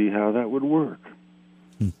can't see how that would work.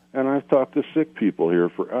 And I've talked to sick people here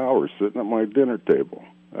for hours sitting at my dinner table.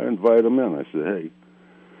 I invite them in. I say, hey,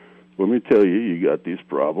 let me tell you, you got these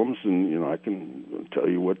problems, and I can tell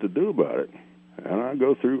you what to do about it. And I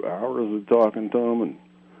go through hours of talking to them,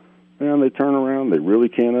 and they turn around. They really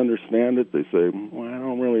can't understand it. They say, well, I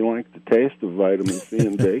don't really like the taste of vitamin C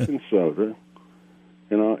and baking soda,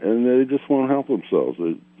 and they just won't help themselves.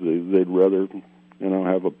 They'd rather,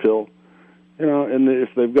 have a pill, and if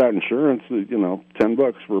they've got insurance,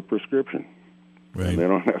 $10 for a prescription. Right. And they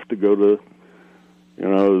don't have to go to,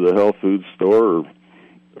 the health food store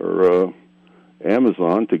or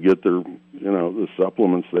Amazon to get their, the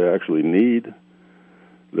supplements they actually need.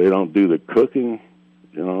 They don't do the cooking,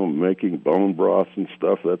 making bone broths and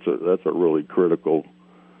stuff. That's a really critical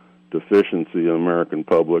deficiency in the American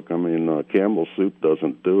public. I mean, Campbell's soup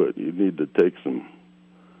doesn't do it. You need to take some,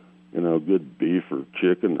 good beef or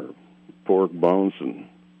chicken or pork bones and,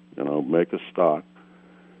 make a stock.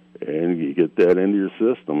 And you get that into your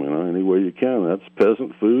system, any way you can. That's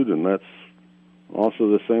peasant food, and that's also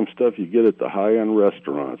the same stuff you get at the high-end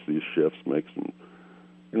restaurants. These chefs make some,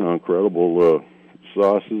 incredible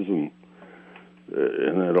sauces, and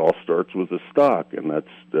it all starts with the stock, and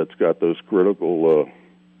that's got those critical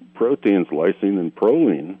proteins, lysine and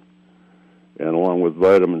proline, and along with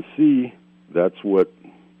vitamin C, that's what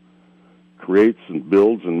creates and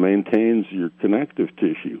builds and maintains your connective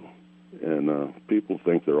tissue. And people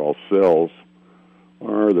think they're all cells,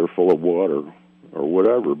 or they're full of water, or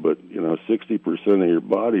whatever, but 60% of your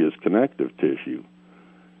body is connective tissue.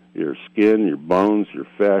 Your skin, your bones, your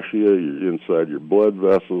fascia, your inside your blood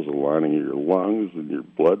vessels, the lining of your lungs and your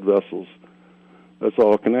blood vessels, that's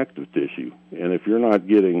all connective tissue. And if you're not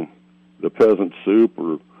getting the peasant soup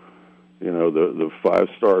or the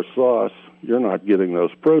 5-star sauce, you're not getting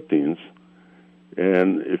those proteins.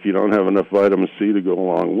 And if you don't have enough vitamin C to go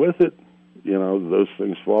along with it, those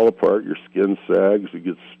things fall apart. Your skin sags, it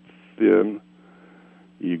gets thin.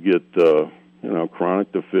 You get,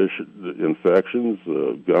 chronic infections,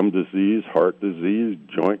 gum disease, heart disease,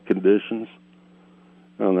 joint conditions,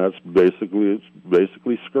 and that's basically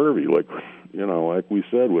scurvy, like we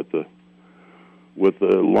said with the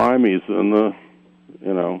limeys and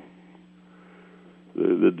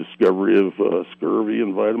the discovery of scurvy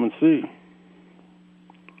and vitamin C.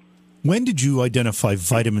 When did you identify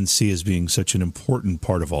vitamin C as being such an important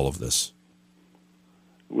part of all of this?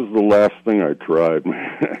 It was the last thing I tried.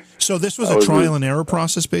 So this was a trial and error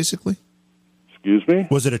process, basically? Excuse me?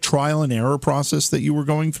 Was it a trial and error process that you were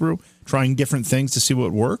going through, trying different things to see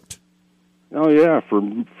what worked? Oh, yeah, for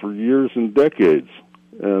years and decades.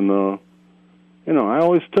 And, I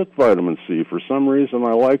always took vitamin C. For some reason,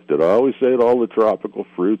 I liked it. I always ate all the tropical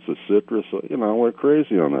fruits, the citrus. I went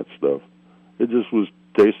crazy on that stuff. It just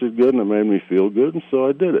tasted good, and it made me feel good, and so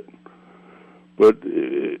I did it. But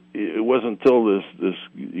it wasn't until this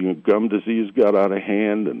gum disease got out of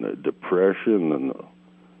hand, and the depression, and the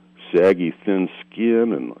saggy, thin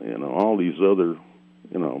skin, and all these other,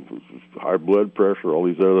 high blood pressure, all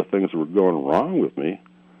these other things that were going wrong with me.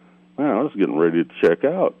 Man, I was getting ready to check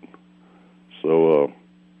out. So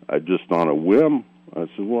I just, on a whim, I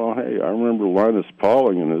said, well, hey, I remember Linus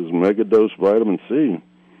Pauling and his megadose vitamin C.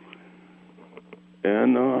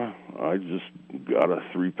 And I just got a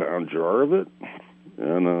 3-pound jar of it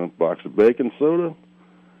and a box of baking soda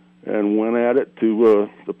and went at it to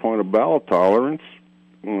the point of bowel tolerance,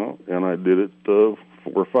 and I did it 4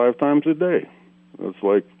 or 5 times a day. It's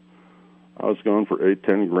like I was going for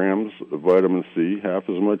 8-10 grams of vitamin C, half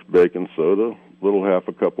as much baking soda, little half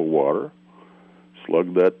a cup of water,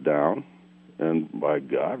 slugged that down, and by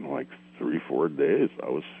God, in like 3-4 days, I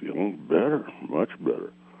was feeling better, much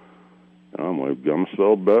better. My gums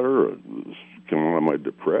felt better. It was coming out of my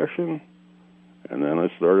depression. And then I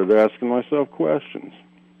started asking myself questions.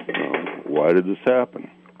 Why did this happen?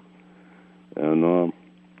 And,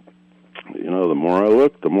 the more I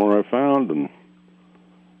looked, the more I found. And,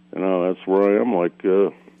 that's where I am, like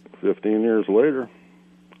 15 years later.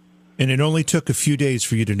 And it only took a few days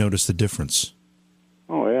for you to notice the difference.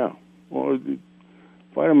 Oh, yeah. Well,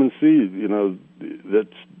 vitamin C,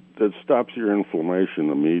 that stops your inflammation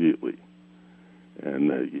immediately.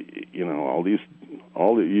 And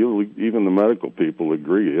even the medical people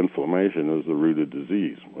agree inflammation is the root of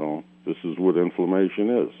disease. Well, this is what inflammation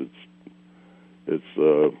is. It's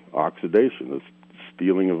oxidation. It's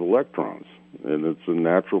stealing of electrons, and it's a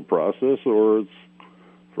natural process, or it's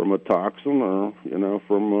from a toxin, or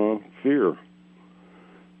from fear.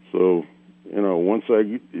 So once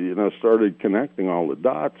I started connecting all the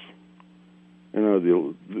dots,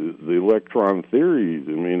 the electron theory,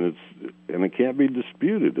 I mean, it can't be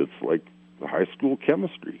disputed. It's like high school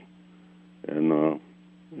chemistry. And,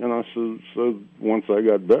 so once I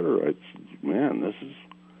got better, I said, man, this is,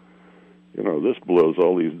 this blows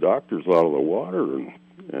all these doctors out of the water.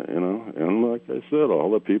 And like I said,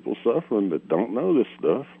 all the people suffering that don't know this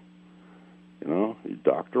stuff, your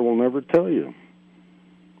doctor will never tell you.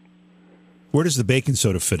 Where does the baking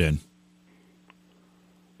soda fit in?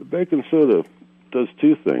 The baking soda does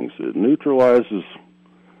two things. It neutralizes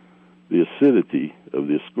the acidity of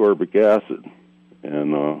the ascorbic acid,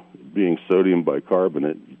 and being sodium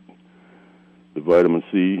bicarbonate, the vitamin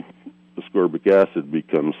C ascorbic acid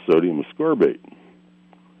becomes sodium ascorbate.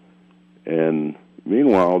 And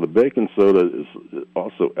meanwhile, the baking soda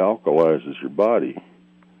also alkalizes your body,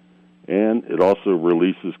 and it also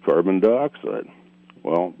releases carbon dioxide.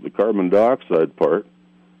 Well, the carbon dioxide part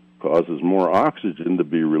causes more oxygen to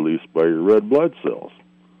be released by your red blood cells.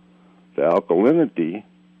 The alkalinity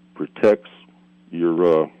protects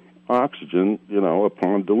your oxygen,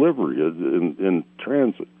 upon delivery in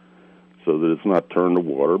transit, so that it's not turned to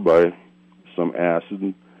water by some acid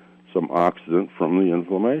and some oxidant from the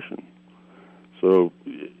inflammation. So,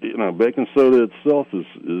 baking soda itself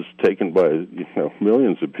is taken by,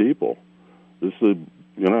 millions of people. This is,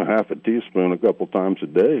 half a teaspoon a couple times a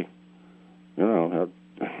day.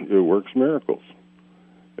 It works miracles.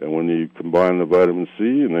 And when you combine the vitamin C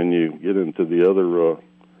and then you get into the other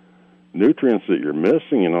nutrients that you're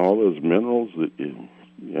missing and all those minerals that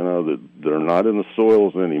that they're not in the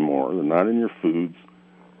soils anymore, they're not in your foods.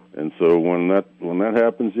 And so when that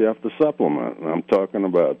happens, you have to supplement. And I'm talking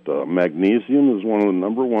about magnesium is one of the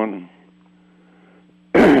number one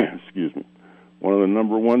one of the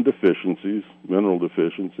number one deficiencies, mineral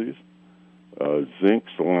deficiencies. Zinc,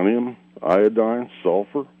 selenium, iodine,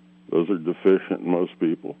 sulfur, those are deficient in most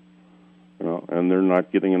people. And they're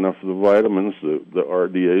not getting enough of the vitamins. The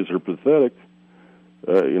RDAs are pathetic,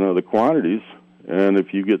 the quantities. And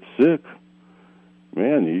if you get sick,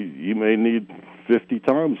 man, you may need 50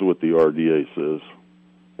 times what the RDA says.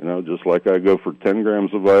 Just like I go for 10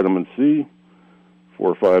 grams of vitamin C 4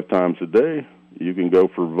 or 5 times a day, you can go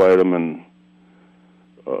for vitamin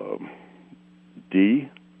D.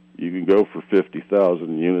 You can go for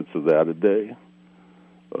 50,000 units of that a day.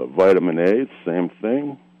 Vitamin A, it's the same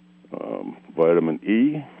thing. Vitamin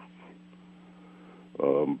E,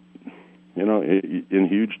 in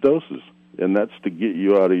huge doses. And that's to get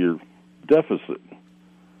you out of your deficit.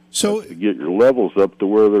 So to get your levels up to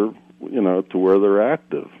where they're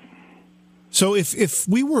active. So if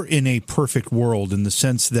we were in a perfect world in the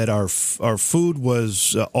sense that our food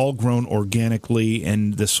was all grown organically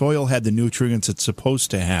and the soil had the nutrients it's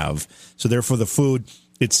supposed to have, so therefore the food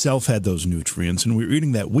itself had those nutrients, and we were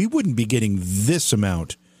eating that, we wouldn't be getting this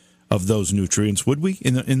amount of those nutrients, would we,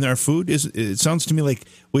 in our food? It sounds to me like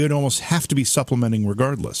we would almost have to be supplementing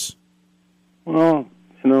regardless. Well,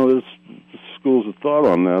 there's schools of thought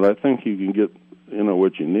on that. I think you can get,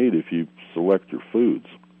 what you need if you select your foods.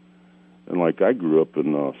 And like I grew up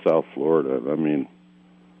in South Florida, I mean,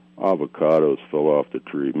 avocados fell off the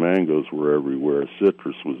tree, mangoes were everywhere,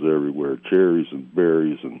 citrus was everywhere, cherries and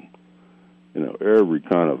berries and, every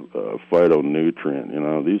kind of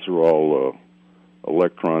phytonutrient. These are all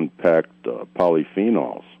electron-packed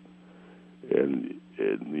polyphenols. And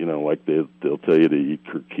like they'll tell you to eat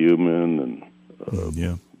curcumin and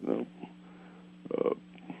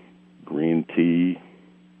green tea,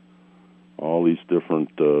 all these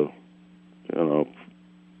different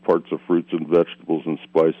parts of fruits and vegetables and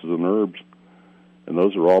spices and herbs, and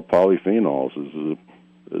those are all polyphenols.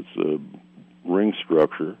 It's a ring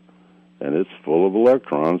structure, and it's full of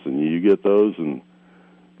electrons, and you get those, and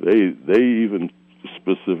they even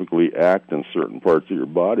specifically act in certain parts of your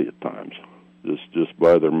body at times, just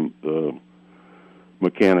by their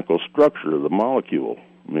mechanical structure of the molecule.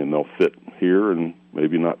 I mean, they'll fit here and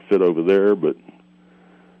maybe not fit over there,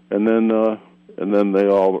 and then they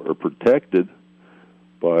all are protected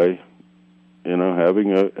by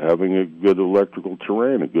having a good electrical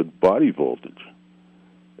terrain, a good body voltage.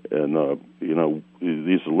 And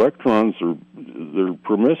these electrons they're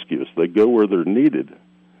promiscuous. They go where they're needed.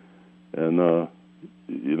 And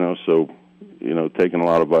taking a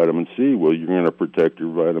lot of vitamin C, well, you're going to protect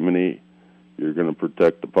your vitamin E. You're going to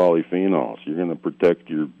protect the polyphenols. You're going to protect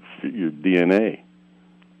your DNA.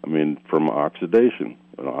 I mean, from oxidation.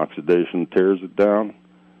 And oxidation tears it down,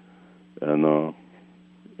 and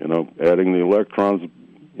adding the electrons,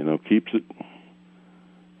 keeps it,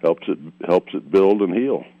 helps it build and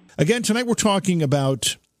heal. Again, tonight we're talking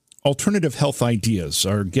about alternative health ideas.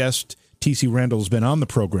 Our guest T.C. Randall has been on the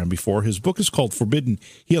program before. His book is called Forbidden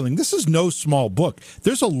Healing. This is no small book.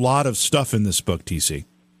 There's a lot of stuff in this book, T.C.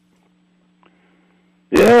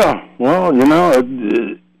 Yeah, well,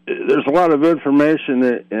 there's a lot of information,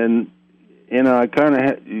 and I kind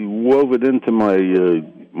of wove it into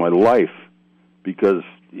my life, because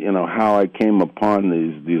how I came upon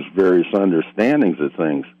these various understandings of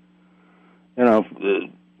things.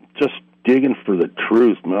 Just digging for the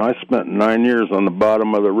truth. I spent 9 years on the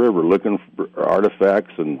bottom of the river looking for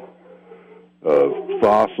artifacts and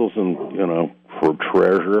fossils and for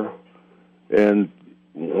treasure. And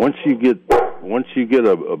once you get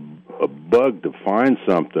a bug to find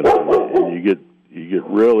something, and you get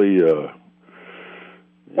really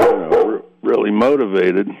really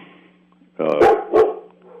motivated,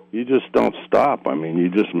 you just don't stop. I mean, you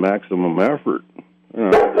just maximum effort.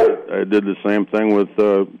 I did the same thing with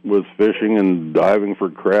fishing and diving for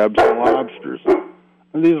crabs and lobsters.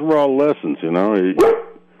 And these were all lessons, Sorry,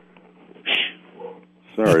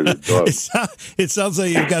 the dog. It sounds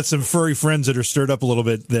like you've got some furry friends that are stirred up a little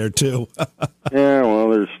bit there too. Yeah, well,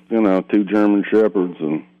 there's 2 German shepherds,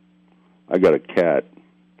 and I got a cat.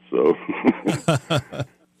 So,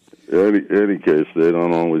 in any case, they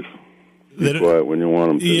don't always be quiet when you want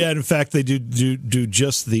them to. Yeah, in fact, they do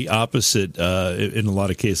just the opposite in a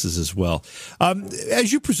lot of cases as well.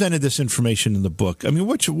 As you presented this information in the book, I mean,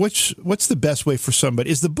 what's the best way for somebody?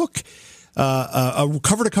 Is the book a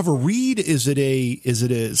cover to cover read? Is it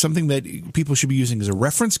a something that people should be using as a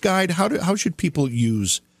reference guide? How should people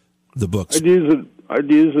use the books? I'd use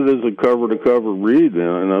it as a cover to cover read,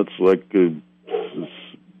 and that's like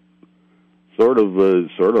sort of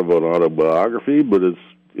an autobiography, but it's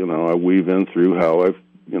I weave in through how I've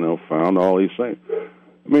found all these things.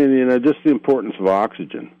 I mean, just the importance of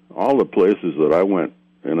oxygen. All the places that I went,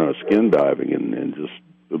 skin diving and just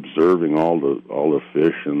observing all the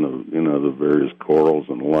fish and the various corals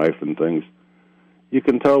and life and things, you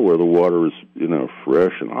can tell where the water is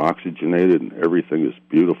fresh and oxygenated, and everything is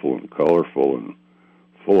beautiful and colorful and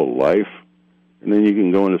full of life. And then you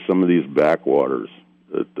can go into some of these backwaters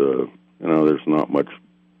that there's not much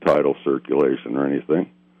tidal circulation or anything,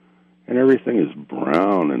 and everything is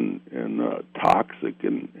brown and toxic,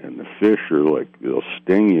 and the fish are like, they'll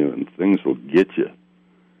sting you and things will get you.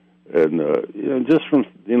 And just from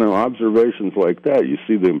observations like that, you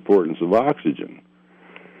see the importance of oxygen.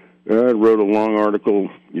 I wrote a long article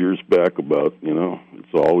years back about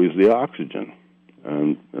it's always the oxygen,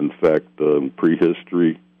 and in fact, in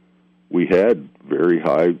prehistory, we had very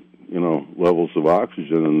high levels of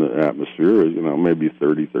oxygen in the atmosphere, maybe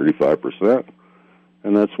 30-35%,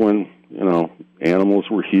 and that's when animals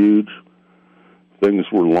were huge, things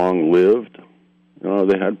were long lived,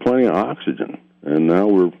 they had plenty of oxygen, and now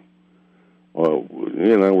we're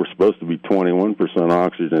supposed to be 21%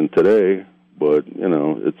 oxygen today, but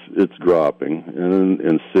it's dropping, and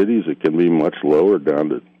in cities it can be much lower, down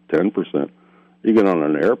to 10%. You get on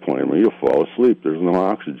an airplane, you'll fall asleep. There's no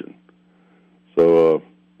oxygen. So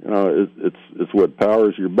it's what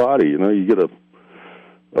powers your body. You get a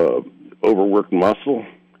overworked muscle,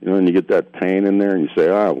 and you get that pain in there, and you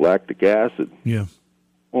say, lactic acid. Yeah.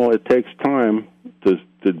 Well, it takes time to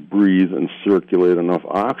breathe and circulate enough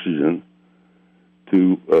oxygen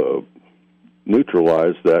to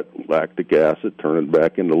neutralize that lactic acid, turn it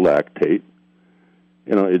back into lactate.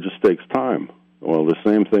 It just takes time. Well, the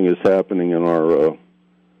same thing is happening in our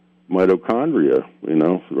mitochondria,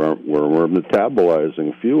 where we're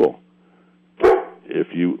metabolizing fuel.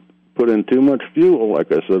 If you put in too much fuel,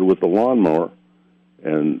 like I said with the lawnmower,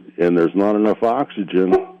 and there's not enough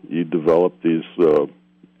oxygen, you develop these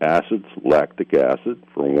acids, lactic acid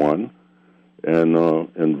for one,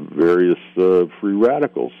 and various free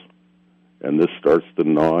radicals, and this starts to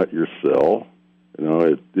gnaw at your cell.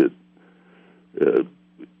 It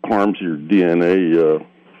harms your DNA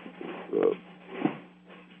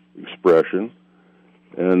expression,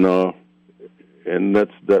 and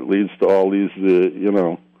that leads to all these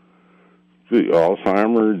the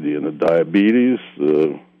Alzheimer's, the diabetes,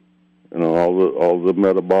 all the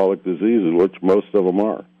metabolic diseases, which most of them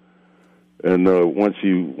are. And once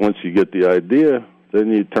you get the idea,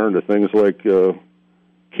 then you turn to things like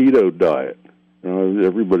keto diet.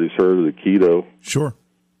 Everybody's heard of the keto. Sure.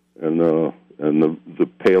 And the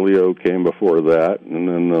paleo came before that, and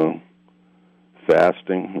then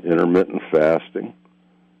fasting, intermittent fasting.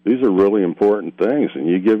 These are really important things, and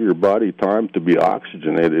you give your body time to be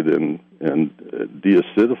oxygenated and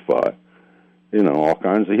deacidify. All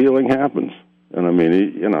kinds of healing happens. And I mean,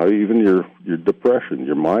 even your depression,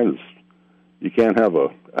 your mind is. You can't have a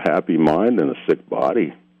happy mind and a sick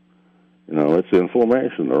body. It's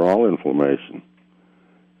inflammation. They're all inflammation.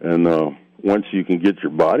 And once you can get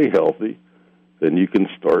your body healthy, then you can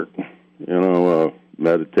start,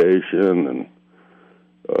 meditation and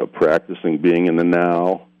practicing being in the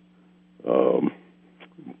now,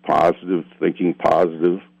 positive, thinking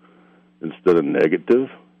positive instead of negative,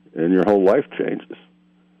 and your whole life changes.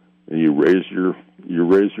 And you raise your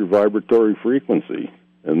vibratory frequency,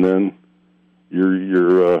 and then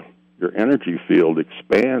your energy field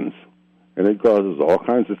expands, and it causes all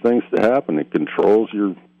kinds of things to happen. It controls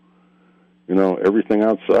your, everything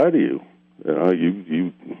outside of you.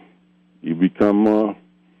 You become,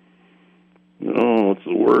 what's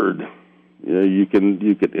the word? You can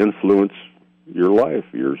influence your life,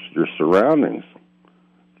 your surroundings.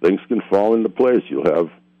 Things can fall into place. You'll have,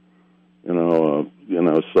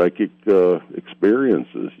 psychic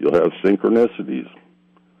experiences. You'll have synchronicities.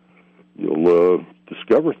 You'll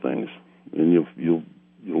discover things, and you'll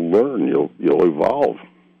learn. You'll evolve,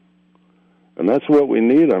 and that's what we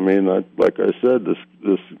need. I mean, like I said,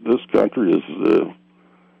 this country is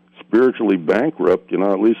spiritually bankrupt.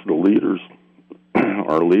 At least the leaders,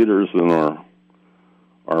 our leaders, and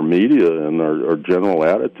our media and our general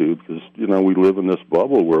attitude, because we live in this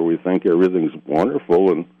bubble where we think everything's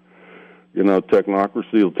wonderful, and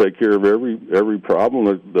technocracy will take care of every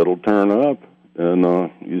problem that'll turn up, and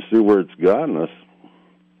you see where it's gotten us.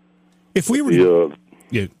 If we were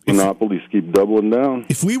monopolies keep doubling down.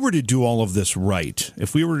 If we were to do all of this right,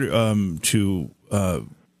 if we were to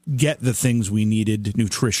get the things we needed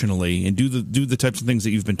nutritionally and do the types of things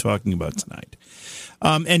that you've been talking about tonight,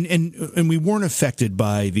 and we weren't affected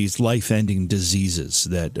by these life-ending diseases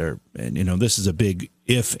that are, and this is a big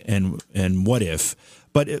if and what if,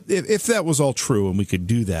 but if that was all true and we could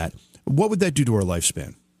do that, what would that do to our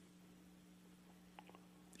lifespan?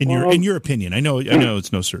 In your opinion, I know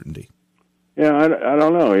it's no certainty. Yeah, I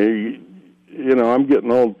don't know. I'm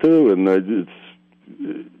getting old too, and it's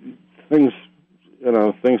things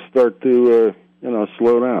start to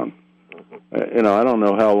slow down. I don't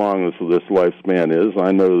know how long this lifespan is.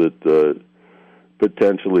 I know that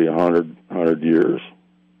potentially 100 years,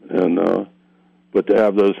 and but to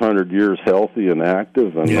have those 100 years healthy and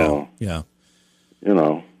active and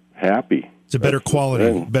happy. It's a better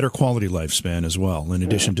quality lifespan as well, in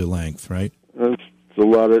addition to length, right? It's a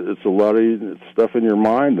lot of stuff in your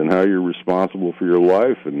mind and how you're responsible for your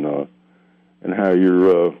life, and how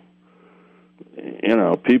you're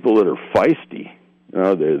people that are feisty.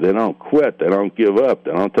 They don't quit. They don't give up.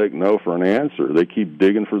 They don't take no for an answer. They keep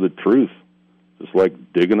digging for the truth, just like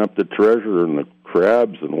digging up the treasure and the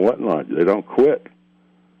crabs and whatnot. They don't quit.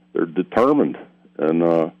 They're determined,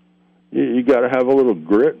 and you got to have a little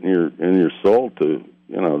grit in your soul to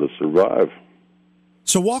survive.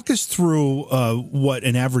 So walk us through what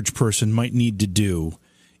an average person might need to do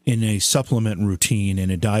in a supplement routine, in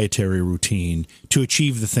a dietary routine, to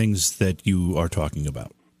achieve the things that you are talking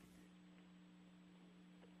about.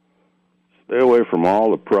 Stay away from all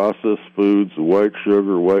the processed foods, the white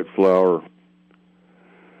sugar, white flour.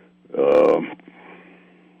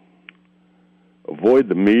 Avoid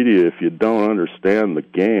the media if you don't understand the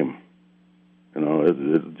game.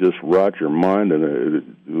 It just rots your mind, and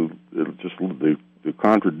it'll just the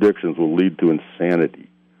contradictions will lead to insanity.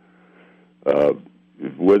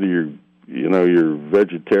 Whether you're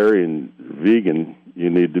vegetarian, vegan, you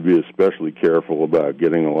need to be especially careful about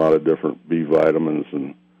getting a lot of different B vitamins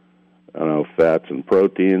and fats and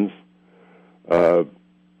proteins. I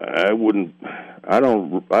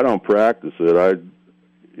don't practice it.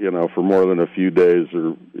 For more than a few days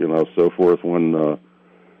or so forth, when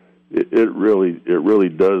it really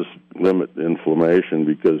does limit inflammation,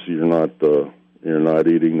 because you're not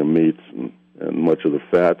eating the meats and much of the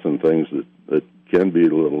fats and things that can be a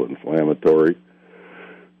little inflammatory.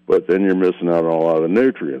 But then you're missing out on a lot of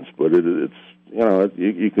nutrients. But it's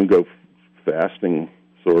you can go fasting,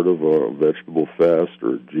 sort of a vegetable fast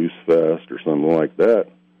or juice fast or something like that,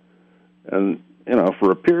 and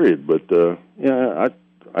for a period. But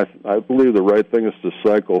I believe the right thing is to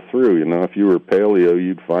cycle through. If you were paleo,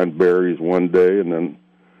 you'd find berries one day, and then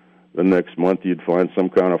the next month you'd find some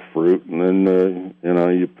kind of fruit, and then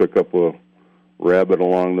you pick up a rabbit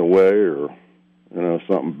along the way, or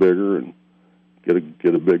something bigger, and get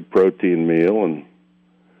a big protein meal. And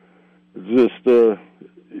it's just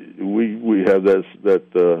we have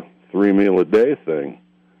that 3 meal a day thing,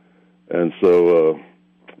 and so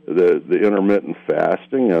the intermittent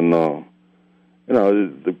fasting, and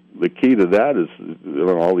the key to that is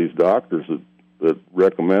all these doctors that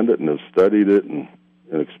recommend it and have studied it and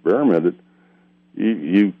experimented.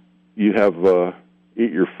 You have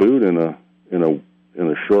eat your food in a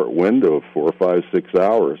short window of 4, 5, 6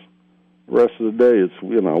 hours. The rest of the day it's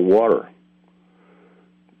water.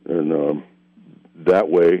 that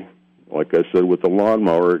way, like I said, with the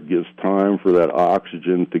lawnmower, it gives time for that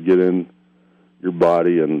oxygen to get in your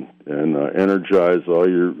body and energize all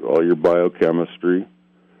your biochemistry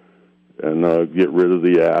and get rid of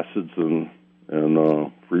the acids and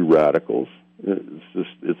free radicals.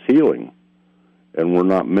 It's healing, and we're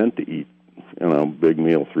not meant to eat big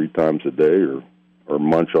meal 3 times a day or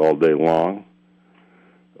munch all day long.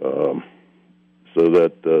 So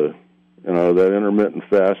that that intermittent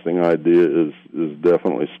fasting idea is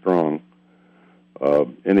definitely strong.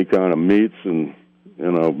 Any kind of meats and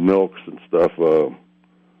milks and stuff.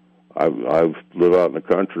 I've live out in the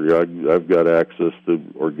country. I've got access to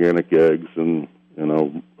organic eggs and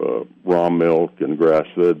raw milk and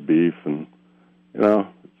grass-fed beef and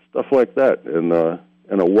stuff like that, and a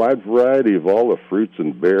wide variety of all the fruits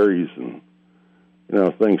and berries and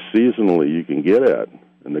things seasonally you can get at.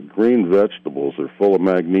 And the green vegetables are full of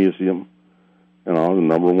magnesium, the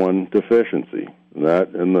number one deficiency. That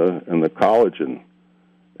and the collagen.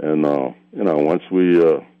 And once we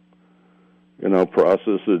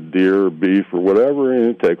process a deer or beef or whatever, and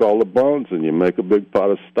you take all the bones and you make a big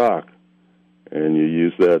pot of stock, and you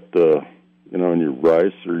use that in your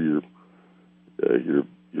rice or your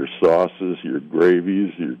sauces, your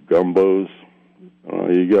gravies, your gumbos.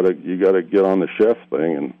 You gotta get on the chef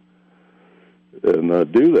thing and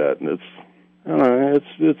do that. And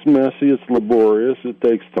it's messy, it's laborious, it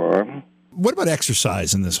takes time. What about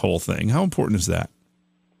exercise in this whole thing? How important is that?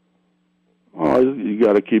 Oh, you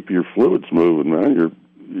got to keep your fluids moving, man.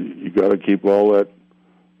 You got to keep all that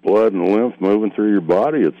blood and lymph moving through your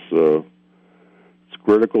body. It's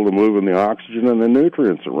critical to moving the oxygen and the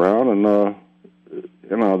nutrients around, and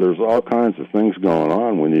there's all kinds of things going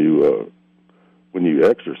on when you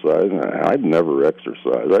exercise. I'd never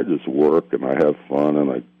exercise. I just work and I have fun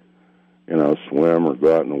and I swim or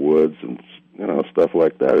go out in the woods and stuff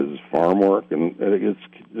like that. It's farm work and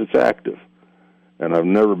it's active. And I've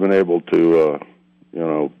never been able to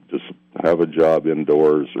just have a job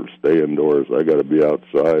indoors or stay indoors. I got to be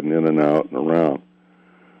outside and in and out and around.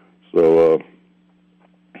 So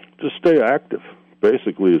just stay active.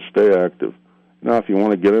 Basically, is stay active. Now, if you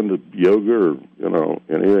want to get into yoga or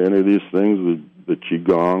any of these things, the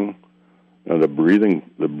qigong, the breathing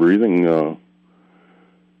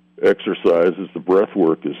exercises, the breath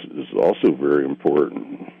work is also very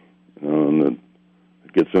important, and it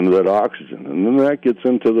gets into that oxygen, and then that gets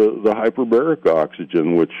into the hyperbaric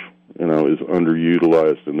oxygen, which is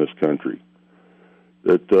underutilized in this country.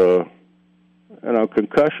 That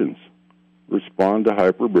concussions respond to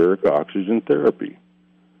hyperbaric oxygen therapy.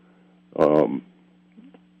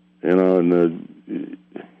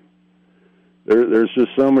 There's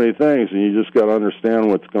just so many things, and you just got to understand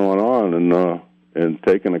what's going on, and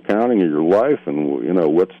take an accounting of your life, and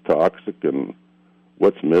what's toxic and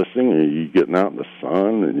what's missing. Are you getting out in the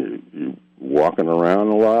sun, and you walking around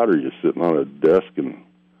a lot, or you sitting on a desk in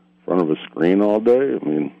front of a screen all day? I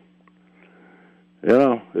mean,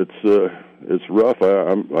 it's rough.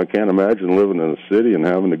 I can't imagine living in a city and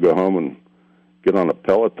having to go home and get on a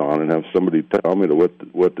Peloton and have somebody tell me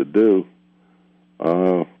what to do.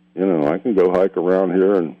 I can go hike around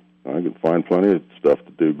here and I can find plenty of stuff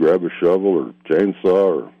to do. Grab a shovel or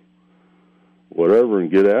chainsaw or whatever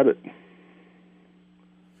and get at it.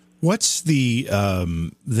 What's the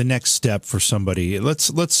next step for somebody?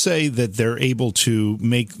 Let's say that they're able to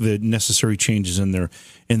make the necessary changes in their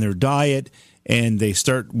diet, and they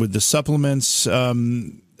start with the supplements.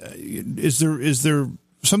 Is there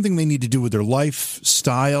something they need to do with their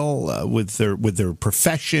lifestyle, with their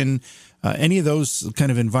profession? Any of those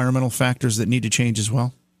kind of environmental factors that need to change as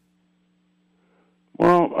well?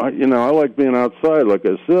 Well, I like being outside, like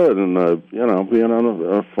I said, and being on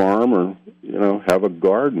a farm or have a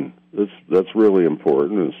garden. That's really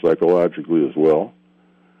important, and psychologically as well.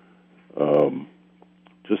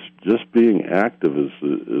 Just being active is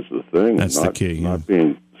the thing. That's the key. Not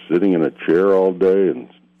being sitting in a chair all day. And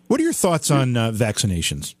what are your thoughts on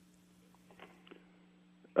vaccinations?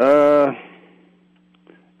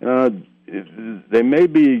 They may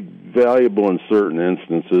be valuable in certain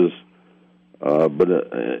instances. But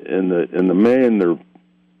in the main,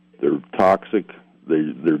 they're toxic.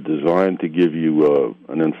 They're designed to give you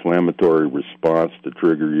an inflammatory response to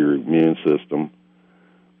trigger your immune system.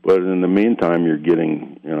 But in the meantime, you're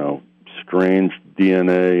getting strange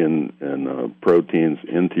DNA and proteins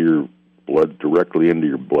into your blood, directly into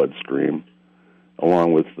your bloodstream,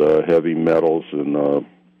 along with heavy metals and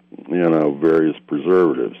various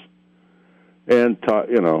preservatives, and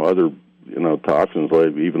other. Toxins,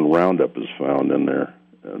 like even Roundup is found in there.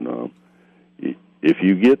 And if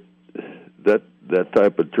you get that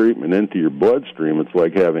type of treatment into your bloodstream, it's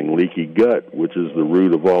like having leaky gut, which is the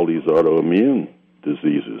root of all these autoimmune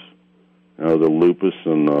diseases. The lupus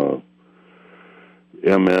and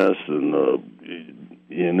MS and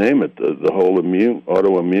you name it, the whole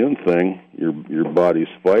autoimmune thing. Your body's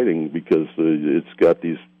fighting because it's got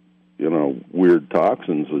these weird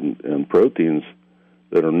toxins and proteins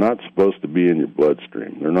that are not supposed to be in your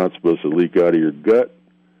bloodstream. They're not supposed to leak out of your gut,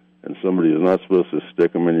 and somebody is not supposed to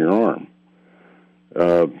stick them in your arm.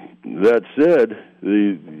 That said,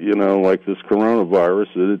 like this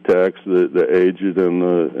coronavirus, it attacks the aged and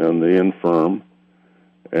the infirm,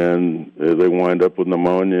 and they wind up with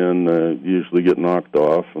pneumonia and usually get knocked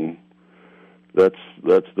off, and that's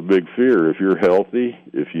the big fear. If you're healthy,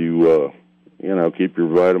 if you keep your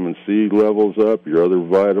vitamin C levels up, your other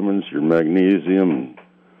vitamins, your magnesium and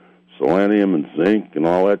selenium and zinc and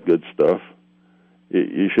all that good stuff,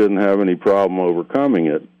 you shouldn't have any problem overcoming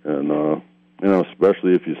it. And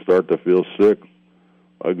especially if you start to feel sick,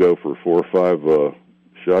 I go for 4 or 5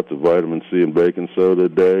 shots of vitamin C and baking soda a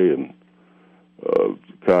day, and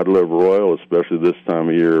cod liver oil, especially this time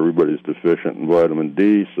of year. Everybody's deficient in vitamin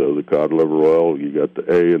D, so the cod liver oil, you got the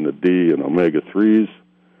A and the D and omega-3s,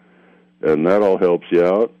 and that all helps you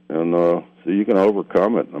out, and so you can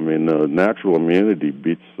overcome it. I mean, natural immunity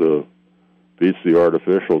beats the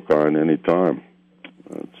artificial kind any time.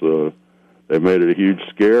 They made it a huge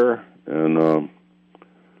scare, and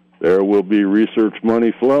there will be research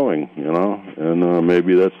money flowing, and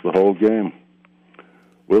maybe that's the whole game.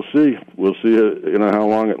 We'll see. We'll see, how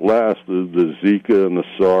long it lasts. The Zika and the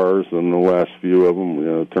SARS and the last few of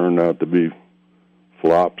them, turned out to be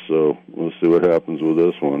flops. So we'll see what happens with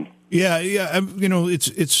this one. Yeah.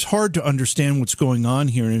 It's hard to understand what's going on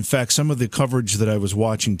here. And in fact, some of the coverage that I was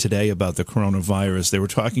watching today about the coronavirus, they were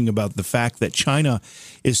talking about the fact that China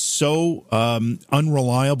is so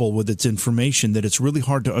unreliable with its information that it's really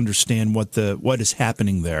hard to understand what is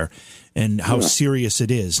happening there and how serious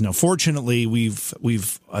it is. Now, fortunately,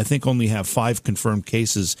 we've I think only have 5 confirmed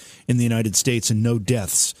cases in the United States and no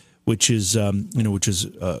deaths, which is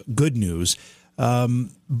good news.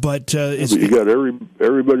 But you got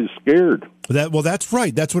everybody scared. That's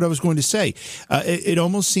right. That's what I was going to say. It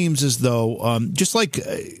almost seems as though, just like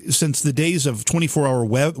since the days of 24-hour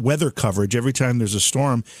weather coverage, every time there's a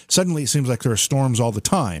storm, suddenly it seems like there are storms all the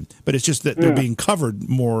time. But it's just that they're being covered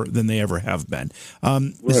more than they ever have been.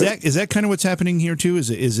 Right. Is that kind of what's happening here too? Is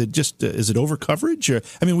it over coverage?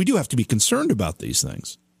 I mean, we do have to be concerned about these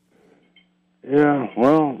things. Yeah.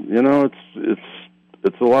 Well,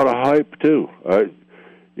 it's a lot of hype too. And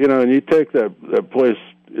you take that place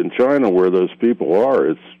in China where those people are,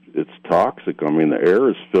 it's toxic. I mean, the air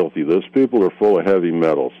is filthy. Those people are full of heavy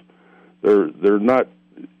metals. They're not,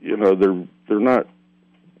 they're not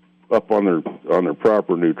up on their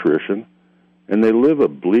proper nutrition, and they live a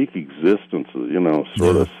bleak existence,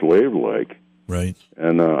 sort of slave-like. Right.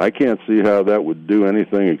 And I can't see how that would do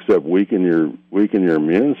anything except weaken your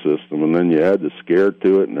immune system, and then you add the scare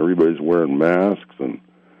to it, and everybody's wearing masks, and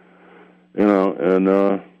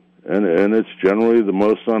and it's generally the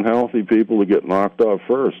most unhealthy people to get knocked off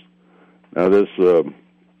first. Now, this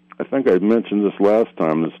I think I mentioned this last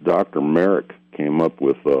time. This Dr. Merrick came up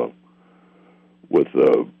with a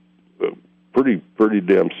pretty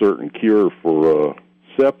damn certain cure for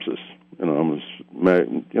sepsis.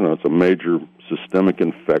 It's a major systemic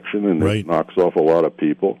infection, and It knocks off a lot of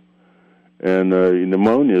people. And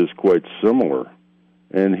pneumonia is quite similar.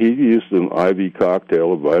 And he used an IV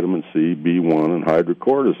cocktail of vitamin C, B1, and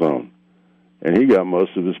hydrocortisone. And he got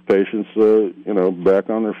most of his patients, back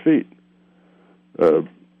on their feet.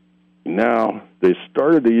 Now, they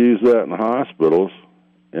started to use that in hospitals,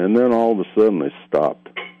 and then all of a sudden they stopped.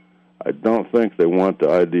 I don't think they want the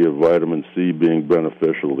idea of vitamin C being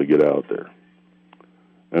beneficial to get out there.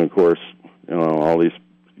 And, of course, all these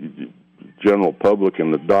general public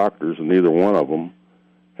and the doctors, and neither one of them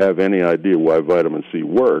have any idea why vitamin C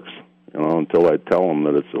works, until I tell them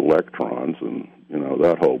that it's electrons and,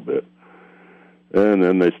 that whole bit. And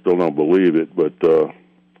then they still don't believe it. But,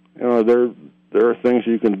 there are things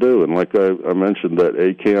you can do. And like I mentioned, that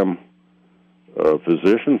ACAM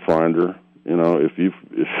physician finder,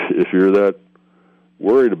 if you're that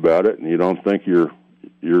worried about it and you don't think you're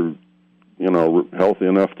healthy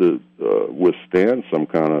enough to withstand some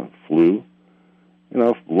kind of flu,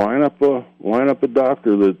 line up a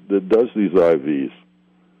doctor that does these IVs,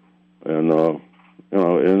 and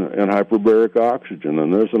and hyperbaric oxygen,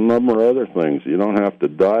 and there's a number of other things. You don't have to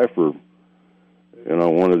die for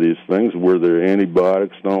one of these things where the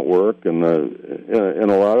antibiotics don't work, and a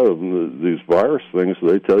lot of them, these virus things,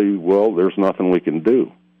 they tell you, well, there's nothing we can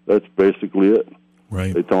do. That's basically it.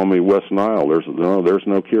 Right. They told me West Nile. There's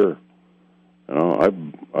no cure. You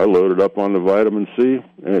know, I loaded up on the vitamin C.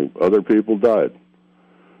 Hey, other people died.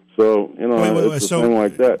 So you know, it's a thing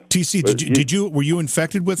like that. TC, were you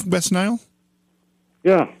infected with West Nile?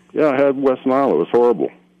 Yeah, I had West Nile. It was horrible.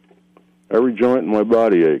 Every joint in my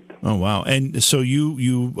body ached. Oh wow! And so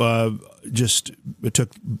you just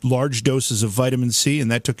took large doses of vitamin C, and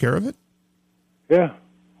that took care of it? Yeah.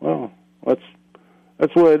 Well,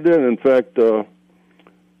 that's what I did. In fact,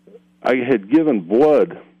 I had given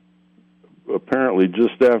blood apparently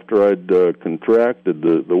just after I'd contracted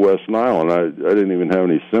the West Nile, and I didn't even have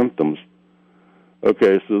any symptoms.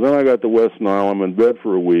 Okay, so then I got the West Nile. I'm in bed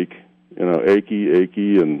for a week, you know, achy,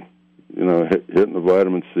 and, you know, hitting the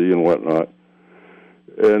vitamin C and whatnot.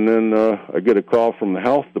 And then I get a call from the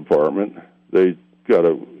health department. They got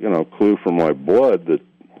a, you know, clue from my blood that,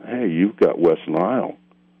 hey, you've got West Nile.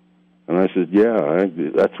 And I said, yeah,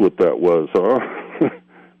 that's what that was, huh?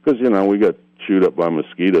 Because, you know, we got chewed up by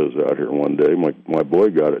mosquitoes out here one day. My boy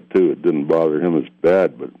got it, too. It didn't bother him as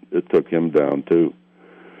bad, but it took him down, too.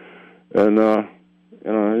 And,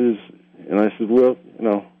 you know, and I said, well, you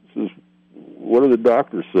know, what do the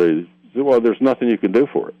doctors say? He said, well, there's nothing you can do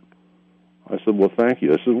for it. I said, well, thank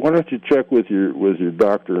you. I said, why don't you check with your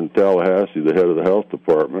doctor in Tallahassee, the head of the health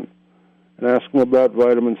department, and ask him about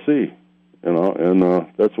vitamin C, you know, and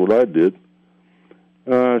that's what I did.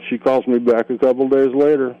 She calls me back a couple days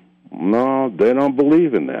later. No, they don't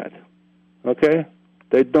believe in that. Okay?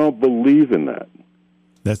 They don't believe in that.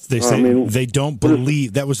 They don't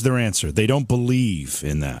believe. That was their answer. They don't believe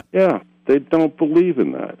in that. Yeah, they don't believe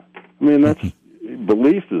in that. I mean, that's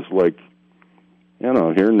belief is like, you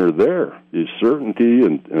know, here and there. The certainty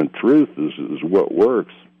and truth is what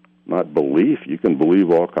works, not belief. You can believe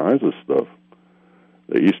all kinds of stuff.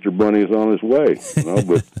 The Easter Bunny is on his way, you know,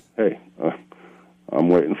 but hey, I'm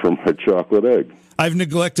waiting for my chocolate egg. I've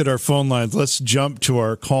neglected our phone lines. Let's jump to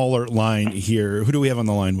our caller line here. Who do we have on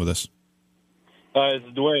the line with us? It's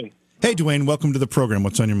Dwayne. Hey, Dwayne, welcome to the program.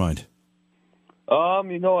 What's on your mind?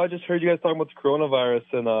 You know, I just heard you guys talking about the coronavirus,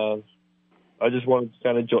 and I just wanted to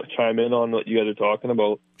kind of chime in on what you guys are talking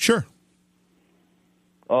about. Sure.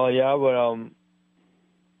 Yeah, but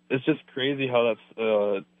it's just crazy how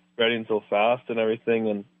that's spreading so fast and everything.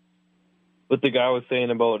 And what the guy was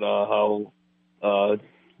saying about how, what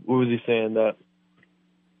was he saying that?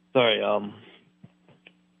 Sorry,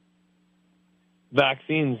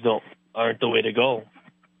 vaccines aren't the way to go.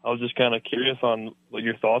 I was just kind of curious on what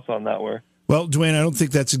your thoughts on that were. Well, Dwayne, I don't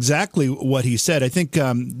think that's exactly what he said. I think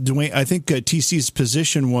Dwayne, TC's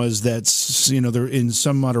position was that, you know, they're in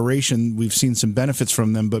some moderation. We've seen some benefits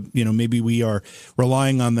from them, but, you know, maybe we are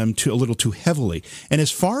relying on them a little too heavily. And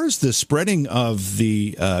as far as the spreading of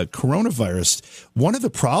the coronavirus, one of the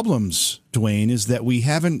problems, Dwayne, is that we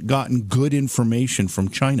haven't gotten good information from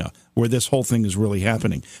China, where this whole thing is really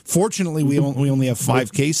happening. Fortunately, we only have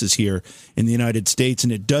 5 cases here in the United States,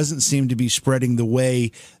 and it doesn't seem to be spreading the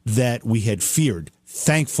way that we had feared.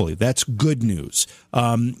 Thankfully, that's good news.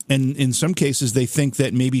 And in some cases, they think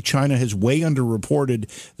that maybe China has way underreported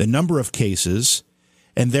the number of cases,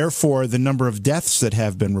 and therefore the number of deaths that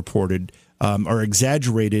have been reported are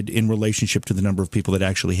exaggerated in relationship to the number of people that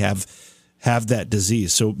actually have that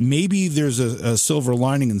disease. So maybe there's a silver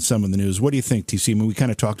lining in some of the news. What do you think, TC? I mean, we kind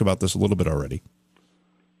of talked about this a little bit already.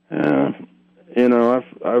 You know,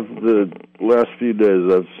 I've the last few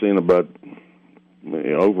days I've seen about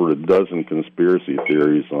over a dozen conspiracy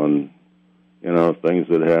theories on, you know, things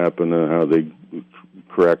that happen and how they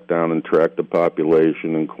crack down and track the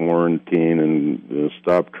population and quarantine and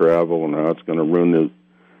stop travel and how it's going to ruin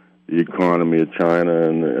the economy of China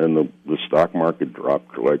and the stock market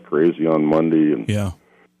dropped like crazy on Monday and you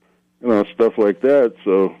know, stuff like that.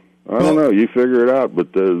 So I don't know. You figure it out.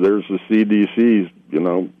 But there's the CDC, you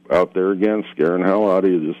know, out there again scaring hell out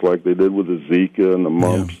of you, just like they did with the Zika and the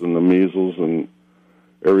mumps and the measles and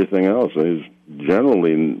everything else. It's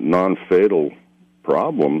generally non-fatal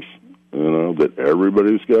problems, you know, that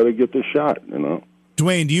everybody's got to get the shot. You know,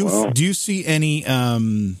 Dwayne, do you see any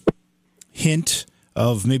hint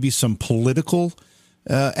of maybe some political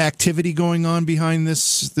activity going on behind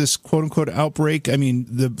this quote unquote outbreak? I mean,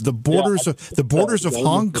 the borders of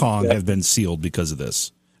Hong Kong have been sealed because of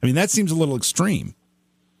this. I mean, that seems a little extreme.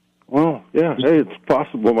 Well, yeah, hey, it's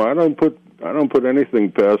possible. I don't put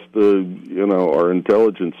anything past you know, our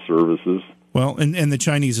intelligence services. Well, and the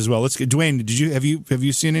Chinese as well. Dwayne, have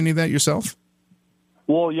you seen any of that yourself?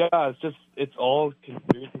 Well, yeah, it's all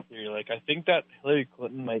conspiracy theory. Like, I think that Hillary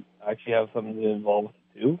Clinton might actually have something involved with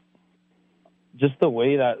it too. Just the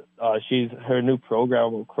way that her new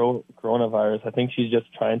program with coronavirus, I think she's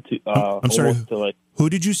just trying to. I'm sorry. To, like, Who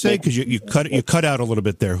did you say? Because you cut out a little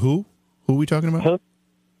bit there. Who are we talking about?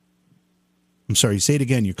 I'm sorry. Say it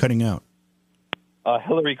again. You're cutting out.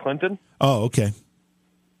 Hillary Clinton. Oh, okay.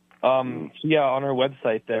 Yeah, on her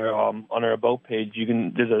website there, on her About page,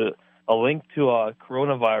 there's a link to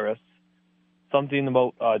coronavirus, something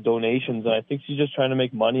about donations, and I think she's just trying to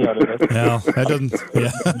make money out of it. No,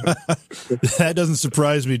 that doesn't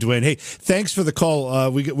surprise me, Dwayne. Hey, thanks for the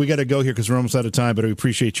call. We got to go here because we're almost out of time, but we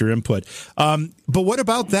appreciate your input. But what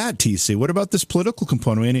about that, TC? What about this political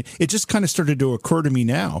component? I mean, it just kind of started to occur to me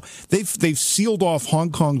now. They've sealed off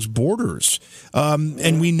Hong Kong's borders,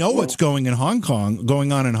 and we know what's going on in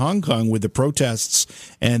Hong Kong with the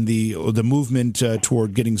protests and the movement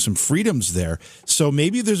toward getting some freedoms there. So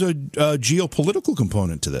maybe there's a geopolitical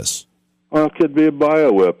component to this. Well, it could be a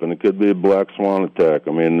bioweapon. It could be a black swan attack.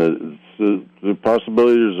 I mean, the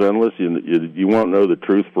possibility is endless. You won't know the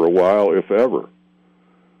truth for a while, if ever.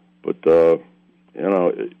 But,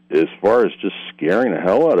 as far as just scaring the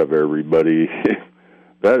hell out of everybody,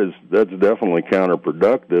 that's definitely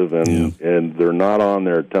counterproductive, and they're not on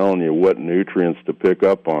there telling you what nutrients to pick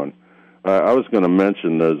up on. I was going to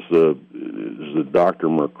mention there's the Dr.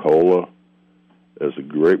 Mercola has a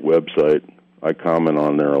great website. I comment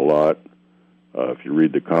on there a lot. If you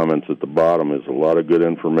read the comments at the bottom, there's a lot of good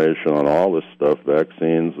information on all this stuff,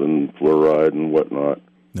 vaccines and fluoride and whatnot.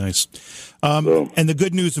 Nice. And the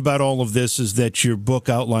good news about all of this is that your book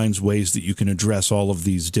outlines ways that you can address all of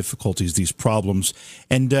these difficulties, these problems.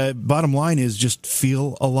 And bottom line is just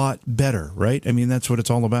feel a lot better, right? I mean, that's what it's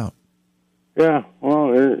all about. Yeah.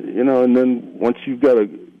 Well, and then once you've got a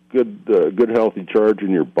good healthy charge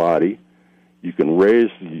in your body, you can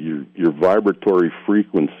raise your vibratory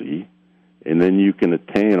frequency, and then you can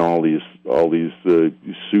attain all these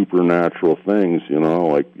supernatural things,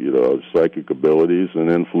 like psychic abilities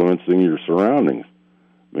and influencing your surroundings.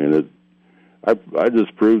 I mean, I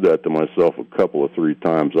just proved that to myself a couple of 3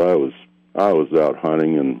 times. I was out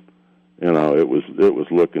hunting, and it was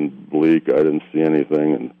looking bleak. I didn't see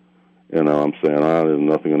anything, and I'm saying, there's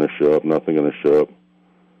nothing going to show up, nothing going to show up.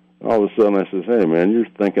 All of a sudden, I says, hey man, you're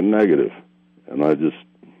thinking negative. And I just,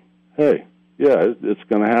 hey, yeah, it's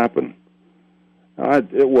going to happen.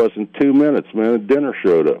 It wasn't 2 minutes, man. A dinner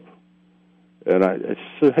showed up, and I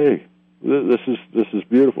said, hey, this is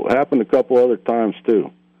beautiful. It happened a couple other times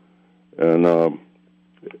too, and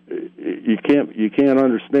you can't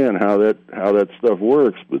understand how that stuff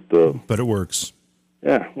works, but it works.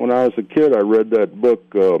 Yeah, when I was a kid, I read that book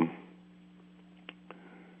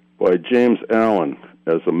by James Allen,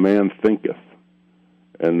 As a Man Thinketh.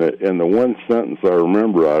 And the one sentence I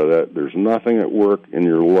remember out of that, there's nothing at work in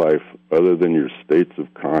your life other than your states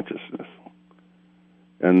of consciousness.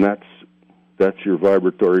 And that's your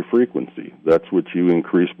vibratory frequency. That's what you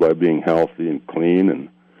increase by being healthy and clean and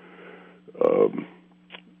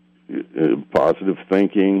positive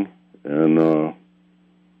thinking and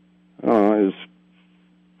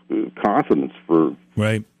confidence for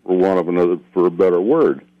a better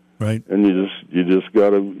word. Right. And you just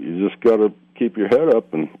gotta keep your head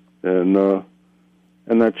up, and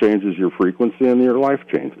that changes your frequency, and your life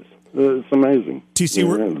changes. It's amazing. TC,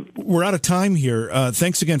 we're out of time here.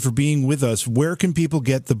 Thanks again for being with us. Where can people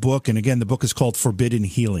get the book? And again, the book is called Forbidden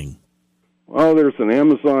Healing. Well, there's an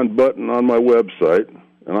Amazon button on my website,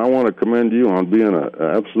 and I want to commend you on being an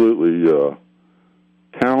absolutely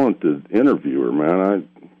talented interviewer, man.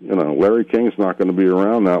 Larry King's not going to be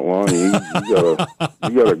around that long. You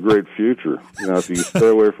got a great future. If you stay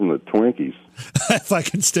away from the Twinkies. If I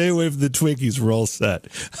can stay away from the Twinkies, we're all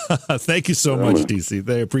set. Thank you so much, DC.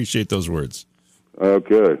 They appreciate those words.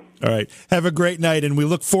 Okay. All right. Have a great night, and we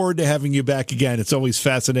look forward to having you back again. It's always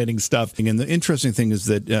fascinating stuff. And the interesting thing is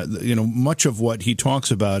that much of what he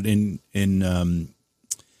talks about in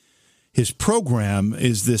his program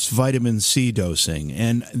is this vitamin C dosing.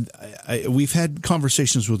 And we've had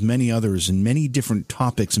conversations with many others in many different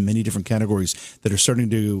topics and many different categories that are starting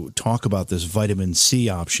to talk about this vitamin C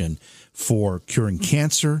option for curing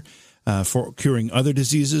cancer, for curing other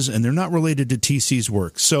diseases, and they're not related to TC's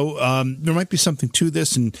work. So there might be something to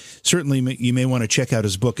this, and certainly you may want to check out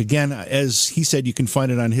his book. Again, as he said, you can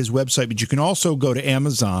find it on his website, but you can also go to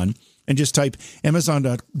Amazon and just type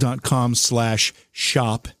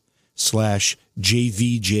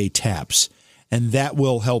amazon.com/shop/JVJ Taps. And that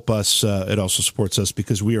will help us. It also supports us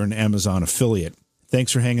because we are an Amazon affiliate.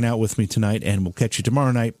 Thanks for hanging out with me tonight, and we'll catch you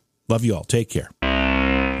tomorrow night. Love you all. Take care.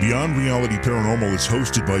 Beyond Reality Paranormal is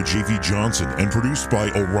hosted by JV Johnson and produced by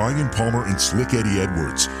Orion Palmer and Slick Eddie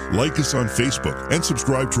Edwards. Like us on Facebook and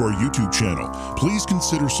subscribe to our YouTube channel. Please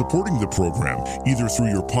consider supporting the program either through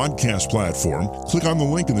your podcast platform, click on the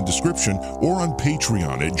link in the description, or on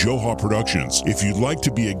Patreon at Joha Productions. If you'd like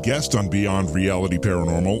to be a guest on Beyond Reality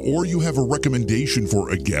Paranormal, or you have a recommendation for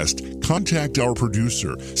a guest, contact our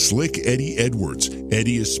producer, Slick Eddie Edwards.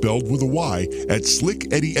 Eddie is spelled with a Y at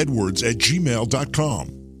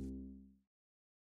slickeddieedwards@gmail.com.